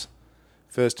hut.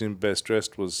 first in best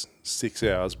dressed was 6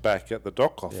 hours back at the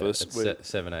dock office. At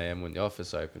 7 a.m. when the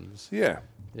office opens. Yeah.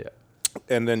 Yeah.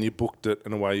 And then you booked it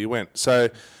and away you went. So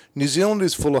New Zealand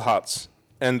is full of huts,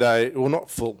 and not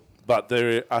full, but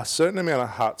there are a certain amount of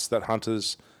huts that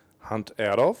hunters hunt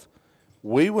out of.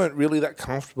 We weren't really that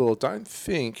comfortable, I don't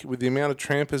think, with the amount of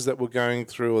trampers that were going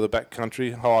through, or the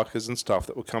backcountry hikers and stuff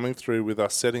that were coming through with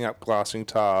us setting up glassing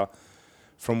tar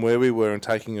from where we were and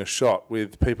taking a shot,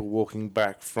 with people walking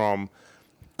back from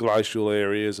glacial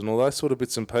areas and all those sort of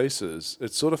bits and pieces.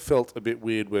 It sort of felt a bit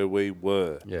weird where we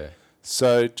were. Yeah.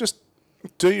 So just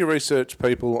do your research,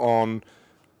 people, on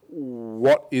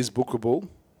what is bookable,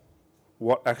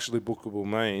 what actually bookable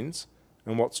means,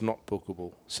 and what's not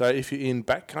bookable. So if you're in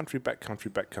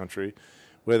backcountry,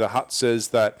 where the hut says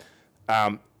that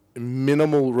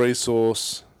minimal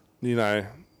resource, I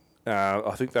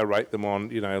think they rate them on,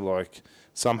 like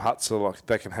some huts are like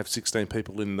they can have 16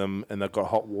 people in them, and they've got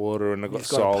hot water and they've got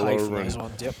solar, pay for and those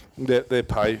ones, yep. they're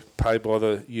paid by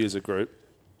the user group.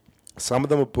 Some of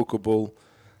them are bookable.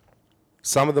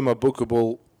 Some of them are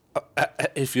bookable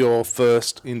if you're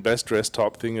first in best dress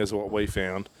type thing, is what we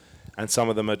found. And some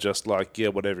of them are just like, yeah,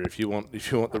 whatever. If you want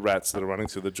the rats that are running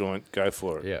through the joint, go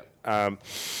for it. Yeah.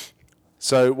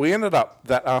 So we ended up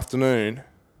that afternoon.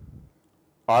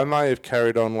 I may have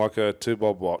carried on like a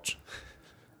 2-bob watch,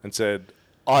 and said,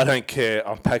 I don't care.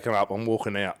 I'm packing up. I'm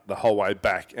walking out the whole way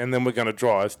back, and then we're going to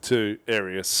drive to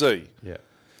Area C. Yeah.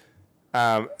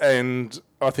 And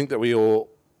I think that we all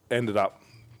ended up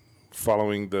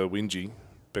following the whingy,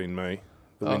 being me.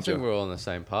 I think we're all on the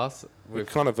same path. We're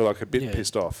kind of like a bit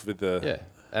pissed off with the... Yeah,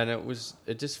 and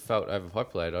it just felt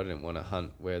overpopulated. I didn't want to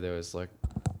hunt where there was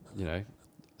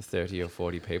 30 or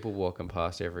 40 people walking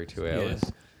past every 2 hours.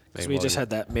 Because we just had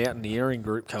that mountaineering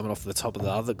group coming off the top of the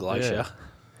other glacier. Yeah.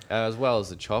 As well as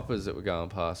the choppers that were going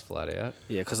past flat out.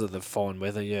 Yeah, because of the fine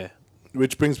weather, yeah.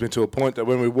 Which brings me to a point that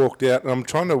when we walked out, and I'm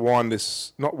trying to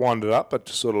not wind it up, but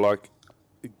just sort of like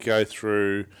go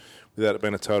through, without it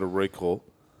being a total recall,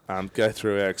 go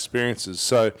through our experiences.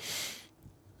 So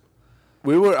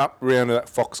we were up around that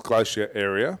Fox Glacier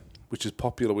area, which is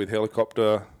popular with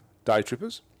helicopter day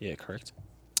trippers. Yeah, correct.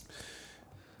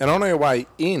 And on our way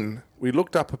in, we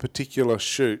looked up a particular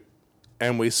chute,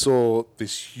 and we saw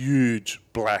this huge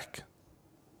black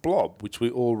blob, which we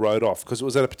all rode off, because it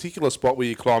was at a particular spot where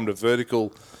you climbed a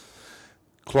vertical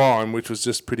climb, which was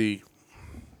just pretty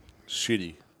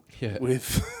shitty. Yeah.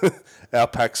 With our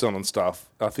packs on and stuff.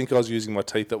 I think I was using my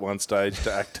teeth at one stage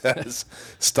to act as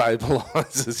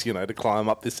stabilizers, to climb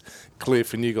up this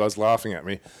cliff, and you guys laughing at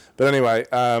me. But anyway,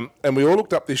 and we all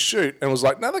looked up this chute and was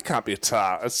like, no, that can't be a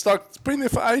tar. It's been there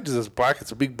for ages. It's black.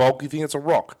 It's a big bulky thing. It's a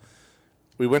rock.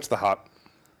 We went to the hut.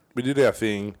 We did our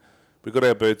thing. We got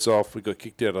our boots off. We got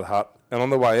kicked out of the hut. And on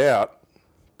the way out,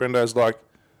 Brendo's like,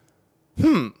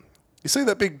 you see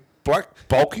that big black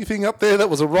bulky thing up there that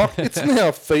was a rock? It's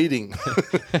now feeding.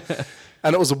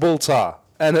 And it was a bull tar.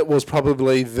 And it was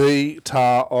probably the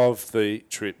tar of the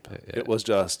trip. Yeah. It was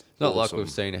just not awesome. like we've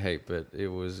seen a heap, but it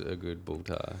was a good bull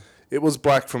tar. It was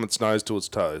black from its nose to its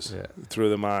toes. Yeah. Through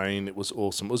the mane. It was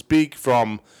awesome. It was big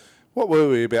from, what were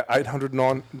we, about 800,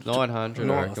 900,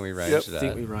 I reckon we ranged it I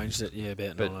think we ranged it,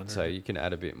 about 900. So you can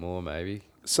add a bit more, maybe.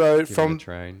 So from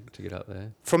train to get up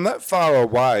there. From that far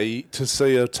away to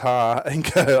see a tar and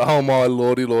go, oh my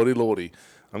lordy, lordy, lordy,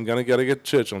 I'm going to go to get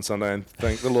church on Sunday and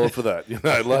thank the Lord for that.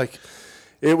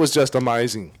 It was just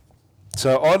amazing.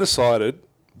 So I decided,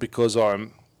 because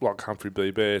I'm like Humphrey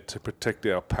B. Bear, to protect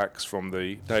our packs from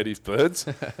the native birds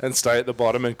and stay at the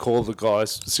bottom and call the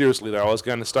guys. Seriously though, I was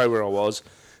going to stay where I was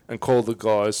and call the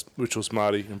guys, which was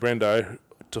Marty and Brendo,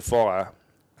 to fire.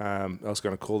 I was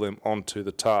going to call them onto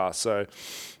the tar. So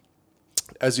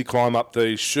as you climb up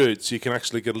these chutes, you can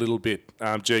actually get a little bit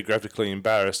geographically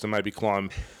embarrassed and maybe climb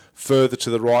further to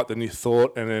the right than you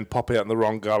thought and then pop out in the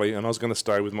wrong gully. And I was going to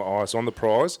stay with my eyes on the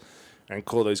prize and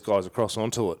call these guys across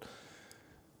onto it.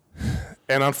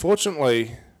 And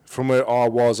unfortunately, from where I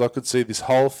was, I could see this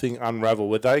whole thing unravel,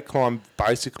 where they climbed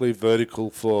basically vertical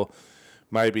for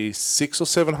maybe 600 or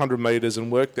 700 metres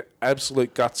and worked their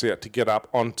absolute guts out to get up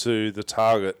onto the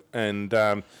target.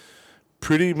 And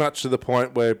pretty much to the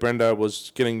point where Brendo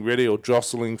was getting ready or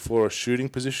jostling for a shooting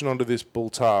position onto this bull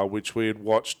tar, which we had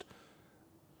watched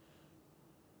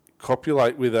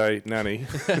copulate with a nanny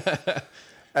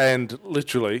and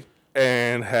literally,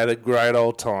 and had a great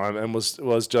old time and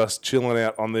was just chilling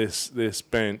out on this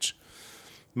bench.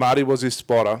 Marty was his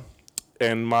spotter,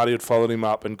 and Marty had followed him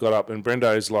up and got up, and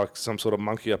Brendo's like some sort of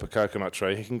monkey up a coconut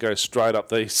tree. He can go straight up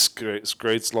these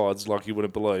screed slides like you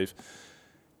wouldn't believe.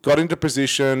 Got into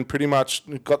position, pretty much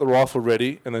got the rifle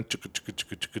ready, and then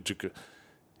chukka.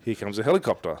 here comes a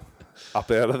helicopter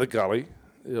up out of the gully.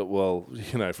 Well,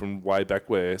 from way back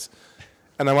where's.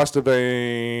 And there must have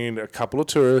been a couple of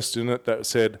tourists in it that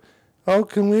said, "Oh,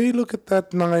 can we look at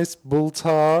that nice bull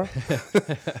tar?"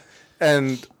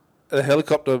 And the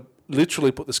helicopter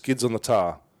literally put the skids on the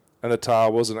tar. And the tar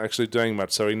wasn't actually doing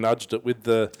much, so he nudged it with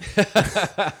the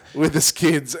with the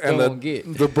skids, and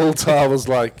the bull tar was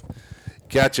like,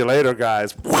 "Catch you later,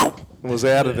 guys," and was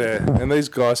out of there. And these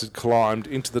guys had climbed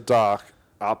into the dark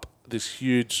up this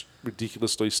huge,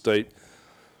 ridiculously steep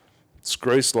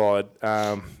screw slide,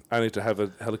 only to have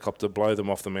a helicopter blow them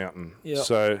off the mountain. Yeah.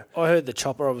 So I heard the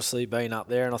chopper obviously been up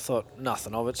there, and I thought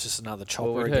nothing of it, it's just another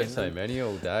chopper Well, we again. heard so many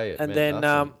all day. And then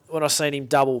when I seen him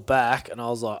double back, and I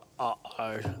was like,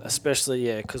 uh-oh.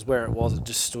 Especially, because where it was, it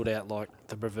just stood out like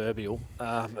the proverbial.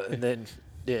 And then,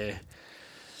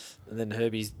 And then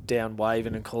Herbie's down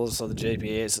waving and calls us on the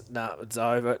GPS. Nah, it's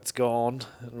over, it's gone.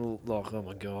 And like, oh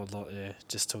my God, it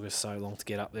just took us so long to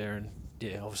get up there. And,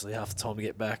 obviously half the time to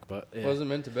get back. But, Wasn't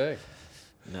meant to be.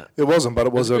 No. it wasn't, but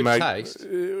it was a good taste.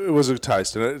 It was a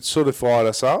taste, and it sort of fired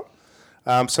us up.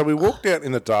 So we walked out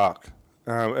in the dark.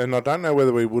 And I don't know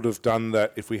whether we would have done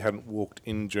that if we hadn't walked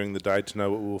in during the day to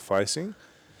know what we were facing.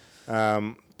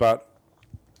 But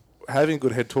having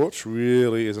good head torch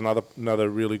really is another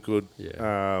really good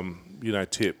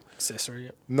tip. Accessory,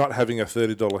 yep. Not having a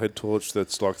 $30 head torch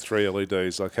that's like 3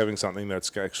 LEDs, like having something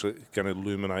that's actually going to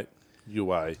illuminate your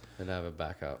way. And have a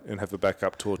backup. And have a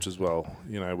backup torch as well.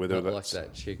 Whether Not like that's...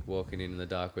 that chick walking in the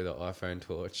dark with an iPhone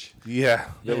torch. Yeah,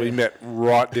 that we met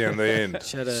right down the end.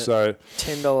 She had a So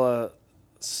 $10,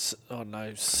 I don't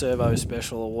know, servo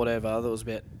special or whatever. That was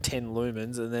about 10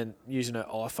 lumens, and then using her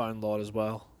iPhone light as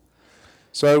well.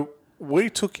 So we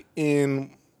took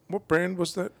in, what brand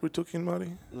was that we took in,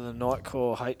 Marty? The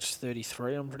Nightcore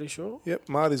H33, I'm pretty sure. Yep,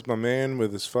 Marty's my man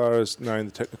with as far as knowing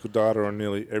the technical data on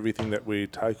nearly everything that we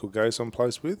take or go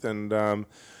someplace with. And the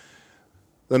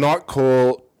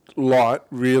Nightcore light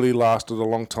really lasted a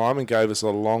long time and gave us a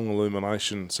long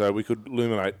illumination. So we could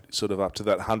illuminate sort of up to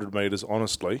that 100 metres,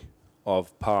 honestly,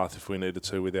 of path if we needed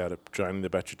to without it draining the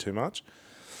battery too much.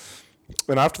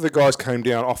 And after the guys came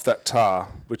down off that tar,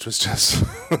 which was just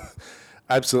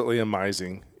absolutely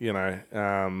amazing,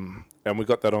 and we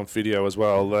got that on video as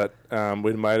well, that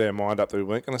we'd made our mind up that we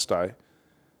weren't going to stay,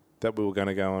 that we were going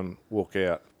to go and walk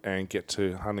out and get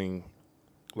to hunting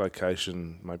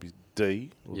location maybe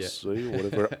D or C or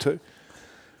whatever we're up to,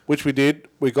 which we did.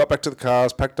 We got back to the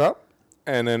cars, packed up,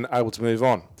 and then able to move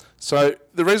on. So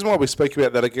the reason why we speak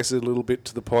about that, I guess, is a little bit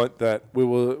to the point that we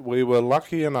were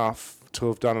lucky enough to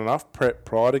have done enough prep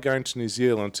prior to going to New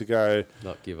Zealand to go,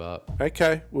 Not give up.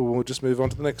 okay, well, we'll just move on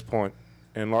to the next point.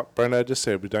 And like Brando just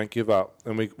said, we don't give up.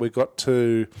 And we got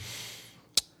to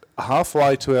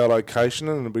halfway to our location,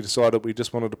 and we decided we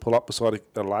just wanted to pull up beside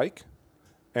a lake.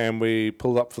 And we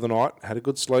pulled up for the night, had a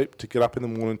good sleep to get up in the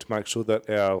morning to make sure that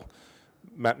our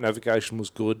map navigation was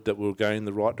good, that we were going in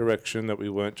the right direction, that we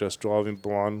weren't just driving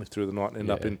blindly through the night and end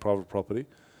up in private property.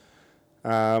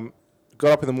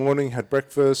 Got up in the morning, had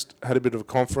breakfast, had a bit of a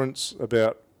conference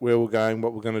about where we're going,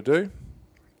 what we're going to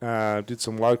do. Did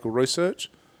some local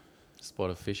research. Spot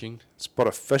of fishing.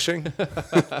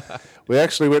 We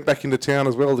actually went back into town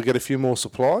as well to get a few more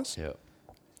supplies.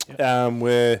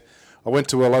 Where I went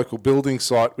to a local building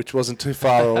site, which wasn't too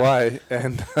far away,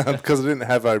 and because I didn't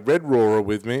have a red roarer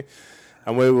with me,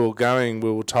 and where we were going,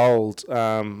 we were told,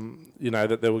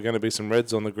 that there were going to be some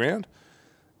reds on the ground.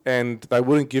 And they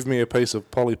wouldn't give me a piece of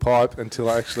poly pipe until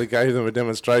I actually gave them a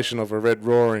demonstration of a red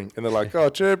roaring. And they're like, "Oh,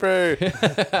 chirpy."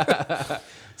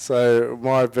 So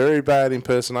my very bad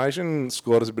impersonation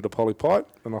scored us a bit of poly pipe,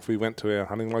 and off we went to our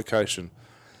hunting location.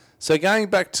 So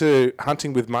going back to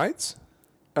hunting with mates,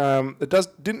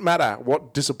 didn't matter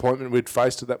what disappointment we'd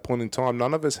faced at that point in time.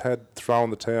 None of us had thrown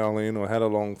the towel in or had a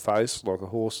long face like a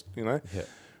horse, We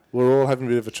were all having a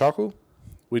bit of a chuckle.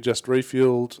 We just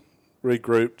refueled,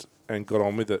 regrouped, and got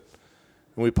on with it.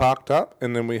 And we parked up,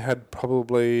 and then we had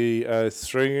probably a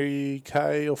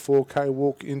 3K or 4K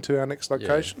walk into our next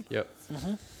location. Yep.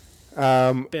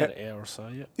 About an hour or so,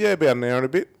 yeah. Yeah, about an hour and a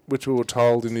bit, which we were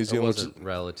told in New It Zealand. wasn't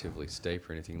relatively steep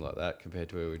or anything like that compared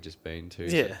to where we'd just been to.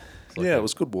 Yeah. It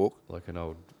was a good walk. Like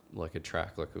a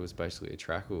track. Like it was basically a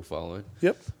track we were following.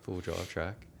 Yep. Full drive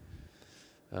track.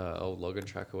 Old logging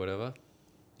track or whatever.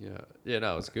 Yeah. Yeah,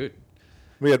 no, it was good.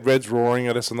 We had reds roaring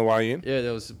at us on the way in. Yeah,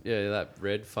 there was that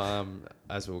red farm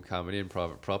as we were coming in,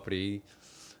 private property.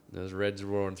 There's reds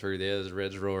roaring through there. There's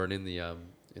reds roaring in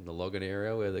the logging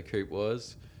area where the coop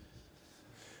was.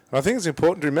 I think it's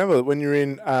important to remember that when you're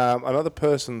in another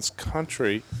person's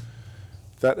country,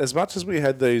 that as much as we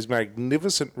had these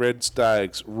magnificent red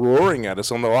stags roaring at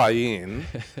us on the way in,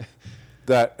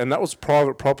 and that was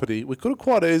private property. We could have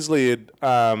quite easily had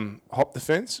hopped the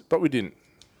fence, but we didn't.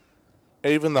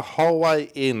 Even the whole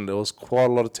way in, there was quite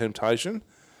a lot of temptation,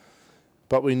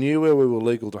 but we knew where we were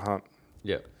legal to hunt.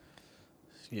 Yep.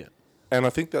 Yeah. And I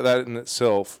think that in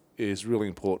itself is really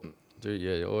important.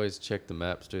 You always check the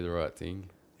maps, do the right thing.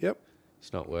 Yep.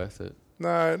 It's not worth it.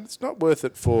 No, it's not worth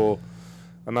it for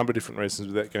a number of different reasons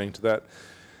without getting to that.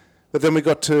 But then we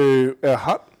got to our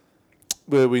hut,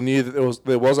 where we knew that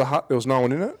there was a hut, there was no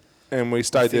one in it, and we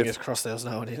stayed there. Fingers crossed there was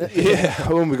no one in it. Yeah,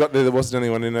 when we got there wasn't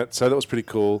anyone in it, so that was pretty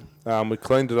cool. We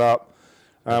cleaned it up,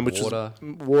 which Water.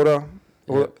 was water,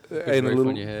 Good and a roof little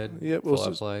on your head. Yeah, it was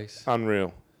just fireplace.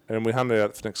 unreal. And we hunted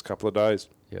out for the next couple of days.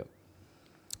 Yep.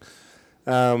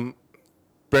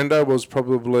 Brendo was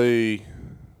probably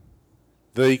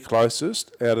the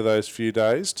closest out of those few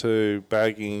days to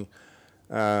bagging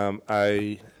a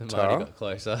Marty tar. got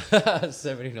closer.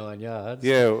 79 yards.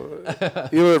 Yeah,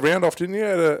 you were round off, didn't you?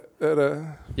 At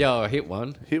a Yeah, I hit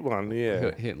one. hit one,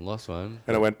 yeah, Hit and lost one.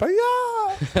 and it went "Baya!"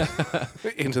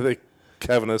 into the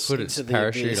cavernous. Put its Into the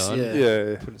parachute abyss, on. yeah.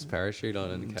 Yeah, Put its parachute on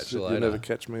and catch said, you "You'll never later.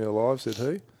 catch me alive," said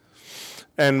he.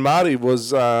 And Marty was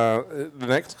the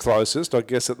next closest, I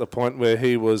guess, at the point where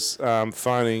he was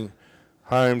phoning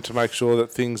home to make sure that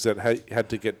things that had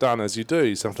to get done, as you do.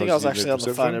 I Sometimes think I was you actually need on the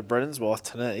phone reception. with Brennan's wife,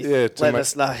 Tanith. Yeah, to letting make-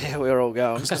 us know how we were all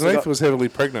going. Because Because Tanith was heavily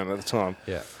pregnant at the time.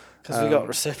 Yeah. we got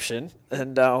reception,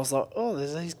 and I was like, oh,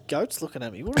 there's these goats looking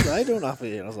at me. What are they doing up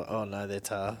here? And I was like, oh, no, they're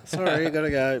tar. Sorry,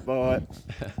 gotta go. Bye.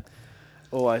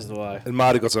 Always the way. And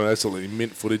Marty got some absolutely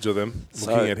mint footage of them So,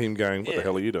 looking at him going, what the yeah.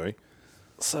 hell are you doing?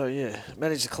 So, yeah,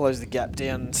 managed to close the gap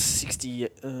down 60,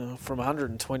 from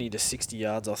 120 to 60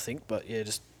 yards, I think. But, yeah,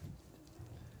 just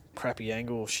crappy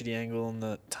angle or shitty angle on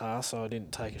the tar, so I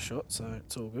didn't take a shot, so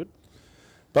it's all good.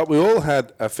 But we all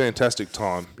had a fantastic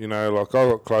time. You know, like I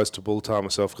got close to bull tar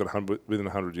myself, got within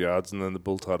 100 yards, and then the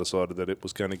bull tar decided that it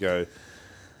was going to go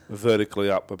vertically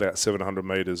up about 700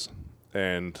 metres,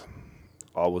 and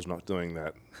I was not doing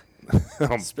that.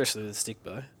 Especially with the stick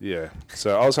bow. Yeah.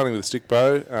 So I was hunting with a stick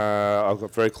bow. I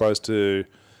got very close to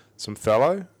some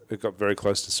fallow. It got very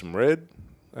close to some red,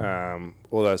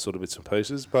 all those sort of bits and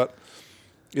pieces. But,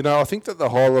 you know, I think that the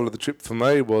highlight of the trip for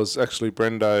me was actually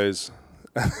Brendo's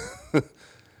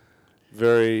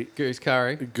very Goose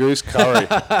curry. goose curry.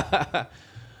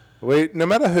 No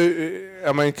matter who,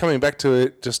 I mean, coming back to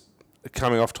it, just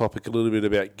coming off topic a little bit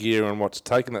about gear and what to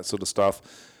take and that sort of stuff,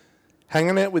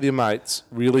 hanging out with your mates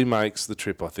really makes the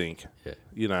trip, I think. Yeah.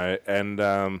 You know, and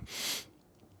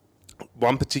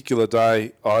one particular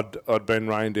day, I'd been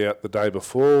rained out the day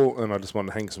before, and I just wanted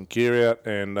to hang some gear out,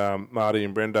 and Marty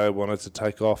and Brendo wanted to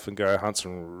take off and go hunt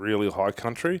some really high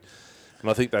country, and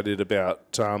I think they did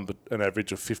about an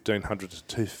average of 1,500 to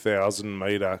 2,000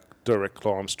 metre direct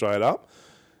climb straight up,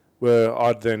 where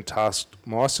I'd then tasked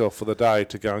myself for the day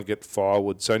to go and get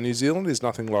firewood. So New Zealand is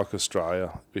nothing like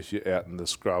Australia if you're out in the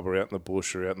scrub or out in the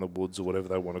bush or out in the woods or whatever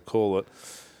they want to call it.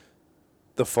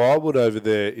 The firewood over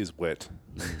there is wet.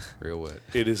 Real wet.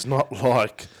 It is not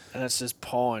like, And it's just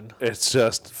pine, it's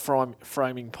just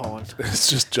framing pine. it's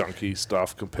just junky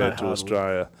stuff compared to hardwood.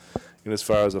 Australia in as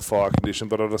far as a fire condition.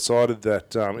 But I decided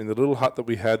that in the little hut that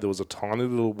we had, there was a tiny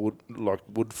little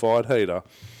wood-fired heater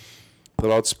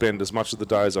that I'd spend as much of the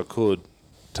day as I could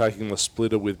taking the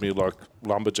splitter with me like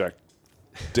lumberjack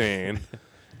Dan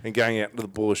and going out into the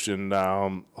bush and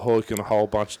hawking a whole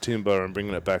bunch of timber and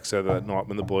bringing it back so that night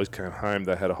when the boys came home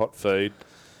they had a hot feed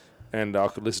and I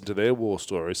could listen to their war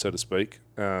stories, so to speak,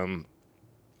 and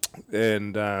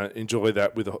enjoy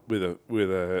that with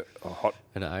a hot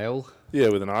An ale.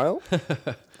 with an ale.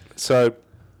 So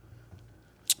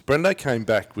Brendo came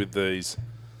back with these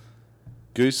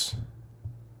goose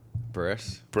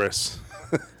Breast. breasts.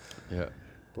 Yeah.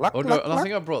 Luck, Oh, no, luck, and I luck.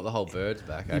 think I brought the whole birds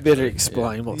back. You Actually. better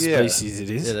explain what Yeah. species it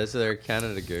is. Yeah, they're a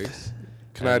Canada goose.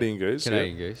 Canadian goose.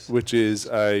 Canadian yeah, goose. which is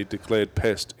a declared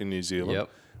pest in New Zealand. Yep.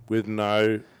 With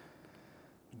no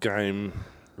game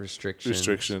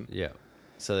Restriction. Yeah.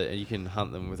 So that you can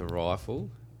hunt them with a rifle.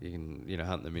 You can,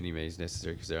 hunt them any means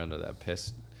necessary because they're under that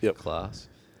pest Yep. class.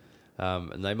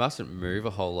 And they mustn't move a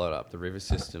whole lot up the river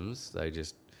systems. They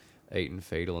just eat and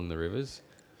feed along the rivers.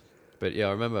 But yeah,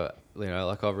 I remember,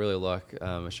 I really like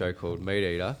a show called Meat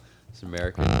Eater. It's an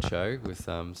American show with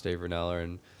Steve Rinella,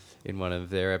 and in one of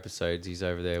their episodes, he's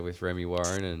over there with Remy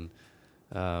Warren,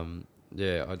 and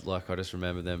I just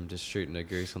remember them just shooting a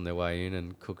goose on their way in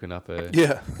and cooking up a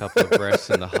couple of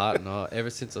breasts in the hut. And ever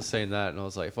since I've seen that, and I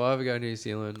was like, if I ever go to New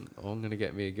Zealand, I'm going to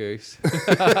get me a goose.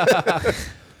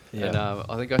 Yeah. And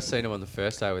I think I seen him on the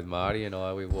first day with Marty and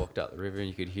I. We walked up the river and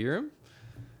you could hear him.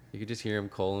 You could just hear them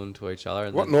calling to each other.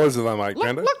 And What then, noise do they make,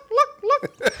 Brando?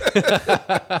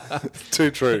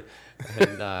 Too true.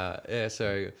 And yeah,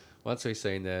 so once we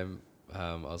seen them,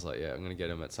 I was like, yeah, I'm going to get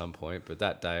them at some point. But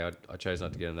that day, I chose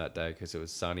not to get them that day because it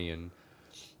was sunny and,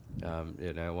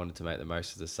 I wanted to make the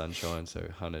most of the sunshine. So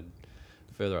hunted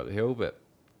further up the hill. But,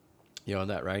 on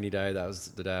that rainy day, that was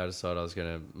the day I decided I was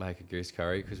going to make a goose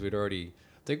curry because we'd already,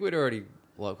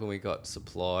 like when we got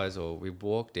supplies or we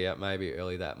walked out maybe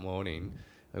early that morning,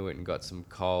 we went and got some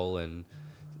coal and,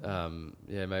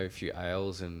 maybe a few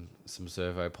ales and some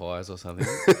servo pies or something.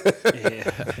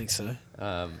 Yeah, I think so.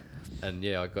 And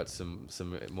I got some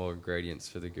more ingredients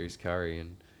for the goose curry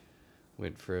and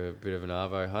went for a bit of an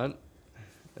arvo hunt.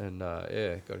 And got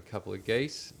a couple of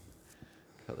geese,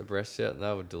 cut the breasts out, and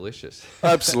they were delicious.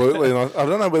 Absolutely. And I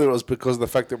don't know whether it was because of the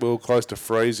fact that we were close to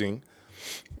freezing,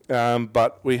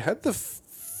 but we had the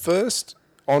first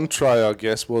entree, I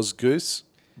guess, was goose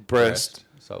breast.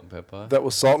 Salt and pepper. That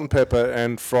was salt and pepper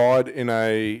and fried in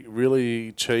a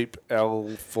really cheap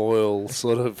alfoil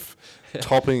sort of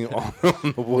topping on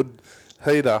the wood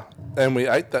heater. And we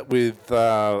ate that with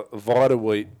Vita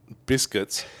Wheat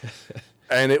biscuits.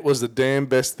 And it was the damn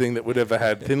best thing that we'd ever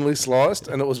had. Thinly sliced,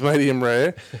 and it was medium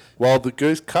rare. While the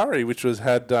goose curry, which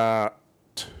had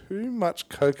too much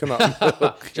coconut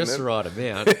milk Just in the it. right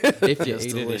amount. If you eat it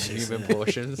in delicious, human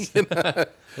portions.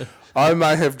 I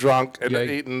may have drunk and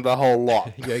Yogi- eaten the whole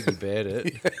lot, Yogi bared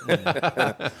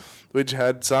it. which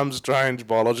had some strange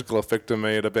biological effect on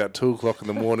me at about 2 o'clock in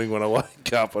the morning when I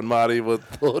wake up, and Marty would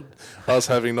thought I was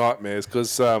having nightmares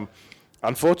because,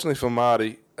 unfortunately for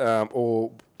Marty,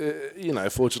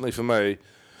 fortunately for me,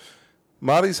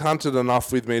 Marty's hunted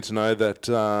enough with me to know that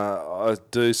I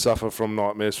do suffer from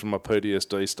nightmares from my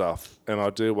PTSD stuff, and I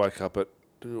do wake up at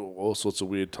all sorts of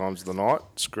weird times of the night,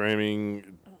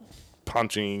 screaming,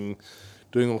 punching,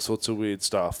 doing all sorts of weird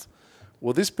stuff.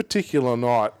 Well, this particular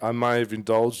night, I may have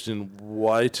indulged in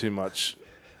way too much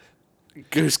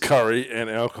goose curry and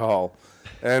alcohol.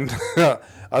 And I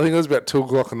think it was about 2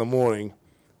 o'clock in the morning,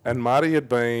 and Marty had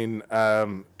been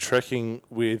trekking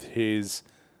with his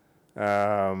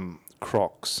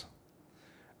Crocs.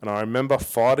 And I remember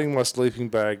fighting my sleeping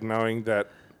bag, knowing that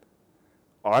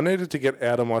I needed to get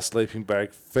out of my sleeping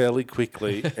bag fairly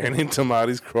quickly and into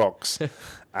Marty's Crocs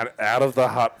and out of the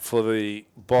hut for the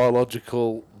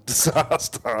biological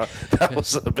disaster that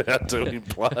was about to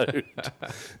implode.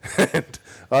 And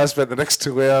I spent the next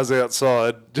 2 hours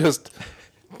outside just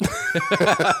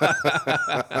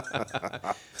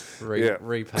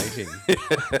Repainting.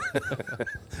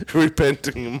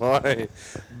 repenting my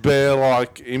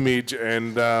bear-like image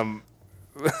and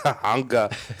hunger.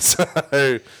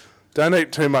 So don't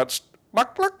eat too much.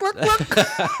 Cluck, cluck, cluck,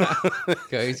 cluck.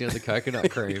 Go easy on the coconut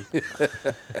cream.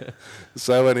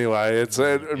 So anyway,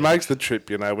 it makes the trip,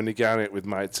 when you're going out with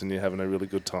mates and you're having a really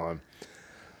good time.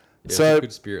 Yeah, So- it's a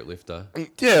good spirit lifter.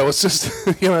 Yeah, it was just,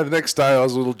 the next day I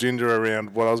was a little ginger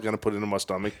around what I was going to put into my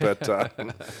stomach. But,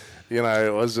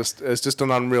 it's just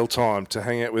an unreal time to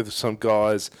hang out with some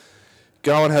guys,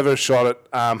 go and have a shot at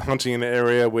hunting an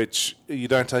area which you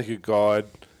don't take a guide.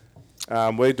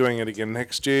 We're doing it again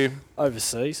next year.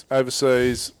 Overseas.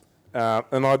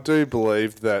 And I do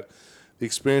believe that the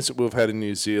experience that we've had in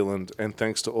New Zealand, and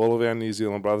thanks to all of our New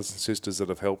Zealand brothers and sisters that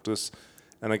have helped us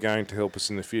and are going to help us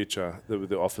in the future,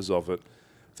 the offers of it,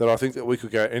 that I think that we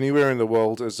could go anywhere in the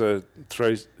world as a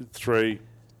three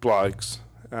blokes,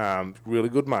 really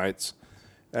good mates,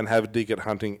 and have a dig at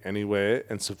hunting anywhere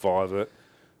and survive it.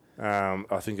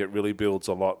 I think it really builds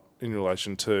a lot in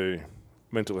relation to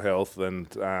mental health and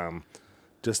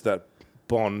just that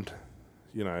bond,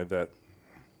 that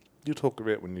you talk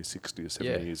about when you're 60 or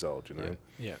 70 years old,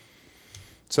 Yeah.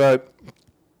 So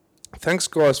thanks,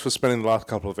 guys, for spending the last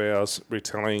couple of hours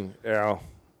retelling our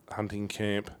hunting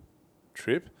camp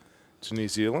trip to New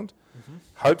Zealand. Mm-hmm.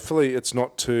 Hopefully it's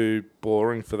not too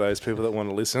boring for those people that want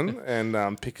to listen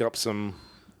and pick up some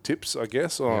tips, I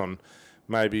guess, on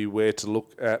maybe where to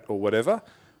look at or whatever.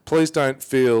 Please don't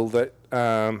feel that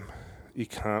you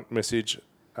can't message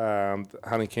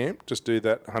Hunting Camp. Just do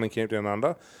that, Hunting Camp Down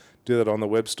Under. Do that on the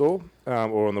web store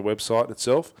or on the website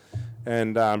itself.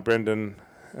 And Brendan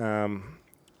and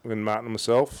Martin and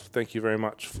myself, thank you very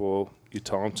much for your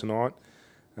time tonight.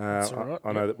 That's all right.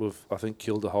 I know that we've, I think,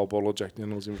 killed a whole bottle of Jack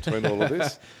Daniels in between all of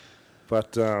this.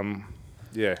 But,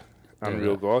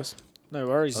 unreal, guys. No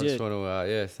worries, I just want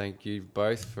to, thank you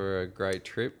both for a great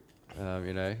trip.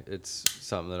 It's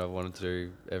something that I've wanted to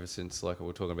do ever since, like we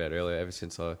were talking about earlier, ever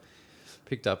since I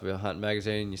picked up a hunt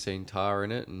magazine, you've seen Tara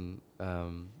in it, and,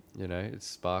 it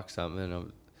sparked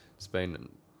something. It's been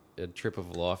a trip of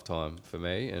a lifetime for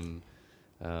me, and,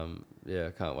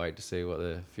 I can't wait to see what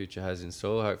the future has in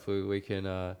store. Hopefully we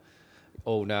can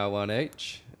all nail one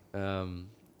each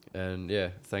And yeah,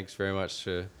 thanks very much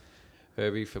to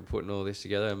Herbie for putting all this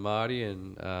together, and Marty,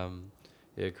 and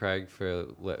Craig for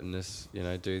letting us,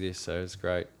 do this. So it's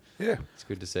great. Yeah. It's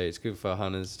good to see. It's good for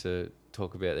hunters to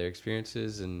talk about their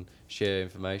experiences and share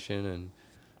information, and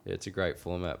it's a great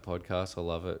format podcast. I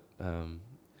love it.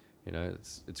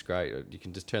 It's great. You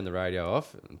can just turn the radio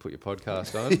off and put your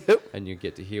podcast on, and you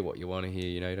get to hear what you want to hear.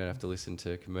 You don't have to listen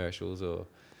to commercials, or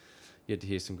you get to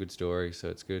hear some good stories. So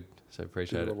it's good. So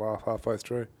appreciate it. Laugh halfway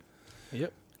through.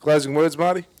 Yep. Closing words,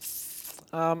 Marty?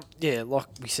 Like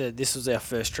we said, this was our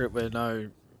first trip. We're no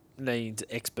needs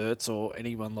experts or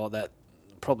anyone like that.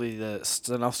 Probably the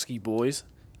Stanovsky boys.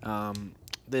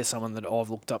 They're someone that I've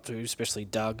looked up to, especially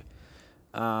Doug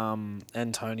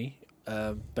and Tony.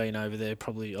 Been over there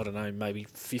probably, I don't know, maybe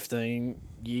 15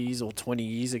 years or 20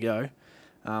 years ago.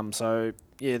 So,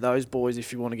 yeah, those boys,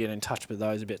 if you want to get in touch with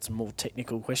those about some more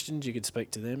technical questions, you could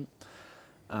speak to them,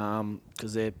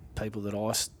 because they're people that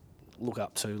I look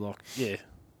up to. Like, yeah,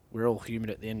 we're all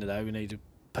human at the end of the day. We need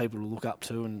people to look up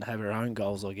to and have our own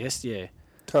goals, I guess, yeah.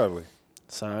 Totally.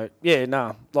 So,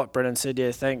 yeah, like Brennan said,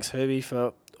 yeah, thanks, Herbie,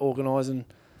 for organising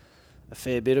a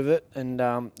fair bit of it. And,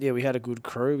 we had a good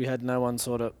crew. We had no one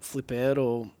sort of flip out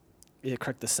or,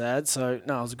 crack the sad. So, it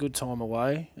was a good time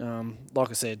away. Like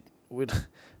I said,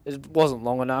 it wasn't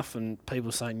long enough, and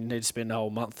people saying you need to spend a whole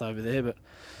month over there. But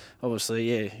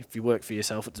obviously, if you work for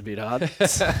yourself, it's a bit hard.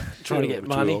 Trying to get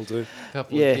money.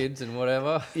 Couple of kids and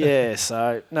whatever. Yeah,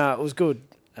 so, it was good.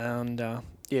 And,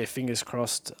 fingers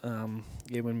crossed,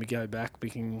 when we go back, we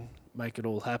can make it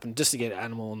all happen. Just to get an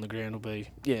animal on the ground will be,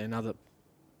 another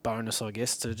bonus, I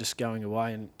guess, to just going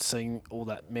away and seeing all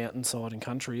that mountainside and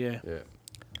country, Yeah.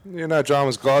 No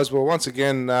dramas, guys. Well, once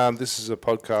again, this is a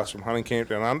podcast from Hunting Camp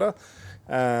Down Under.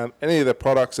 Any of the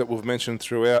products that we've mentioned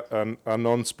throughout are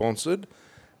non-sponsored,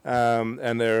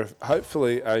 and they're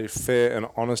hopefully a fair and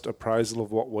honest appraisal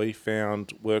of what we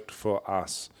found worked for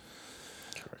us.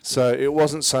 So it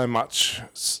wasn't so much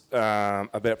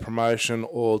about promotion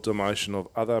or demotion of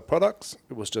other products.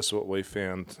 It was just what we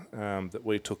found that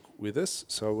we took with us.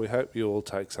 So we hope you all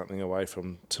take something away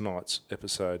from tonight's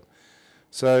episode.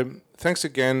 So thanks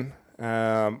again.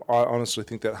 I honestly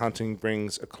think that hunting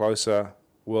brings a closer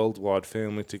worldwide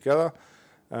family together.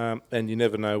 And you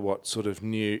never know what sort of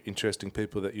new, interesting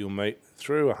people that you'll meet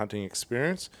through a hunting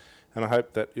experience. And I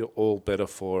hope that you're all better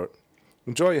for it.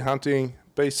 Enjoy your hunting.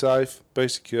 Be safe, be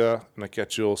secure, and I'll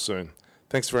catch you all soon.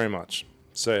 Thanks very much.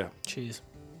 See ya. Cheers.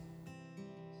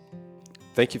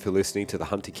 Thank you for listening to the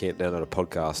Hunting Camp Down Under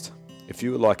podcast. If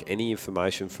you would like any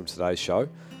information from today's show,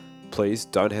 please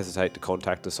don't hesitate to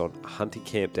contact us on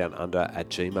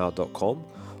huntingcampdownunder@gmail.com,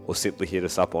 or simply hit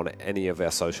us up on any of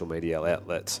our social media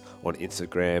outlets on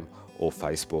Instagram or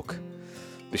Facebook.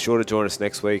 Be sure to join us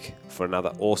next week for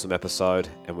another awesome episode,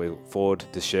 and we look forward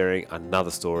to sharing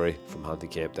another story from Hunting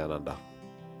Camp Down Under.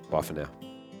 Bye for now.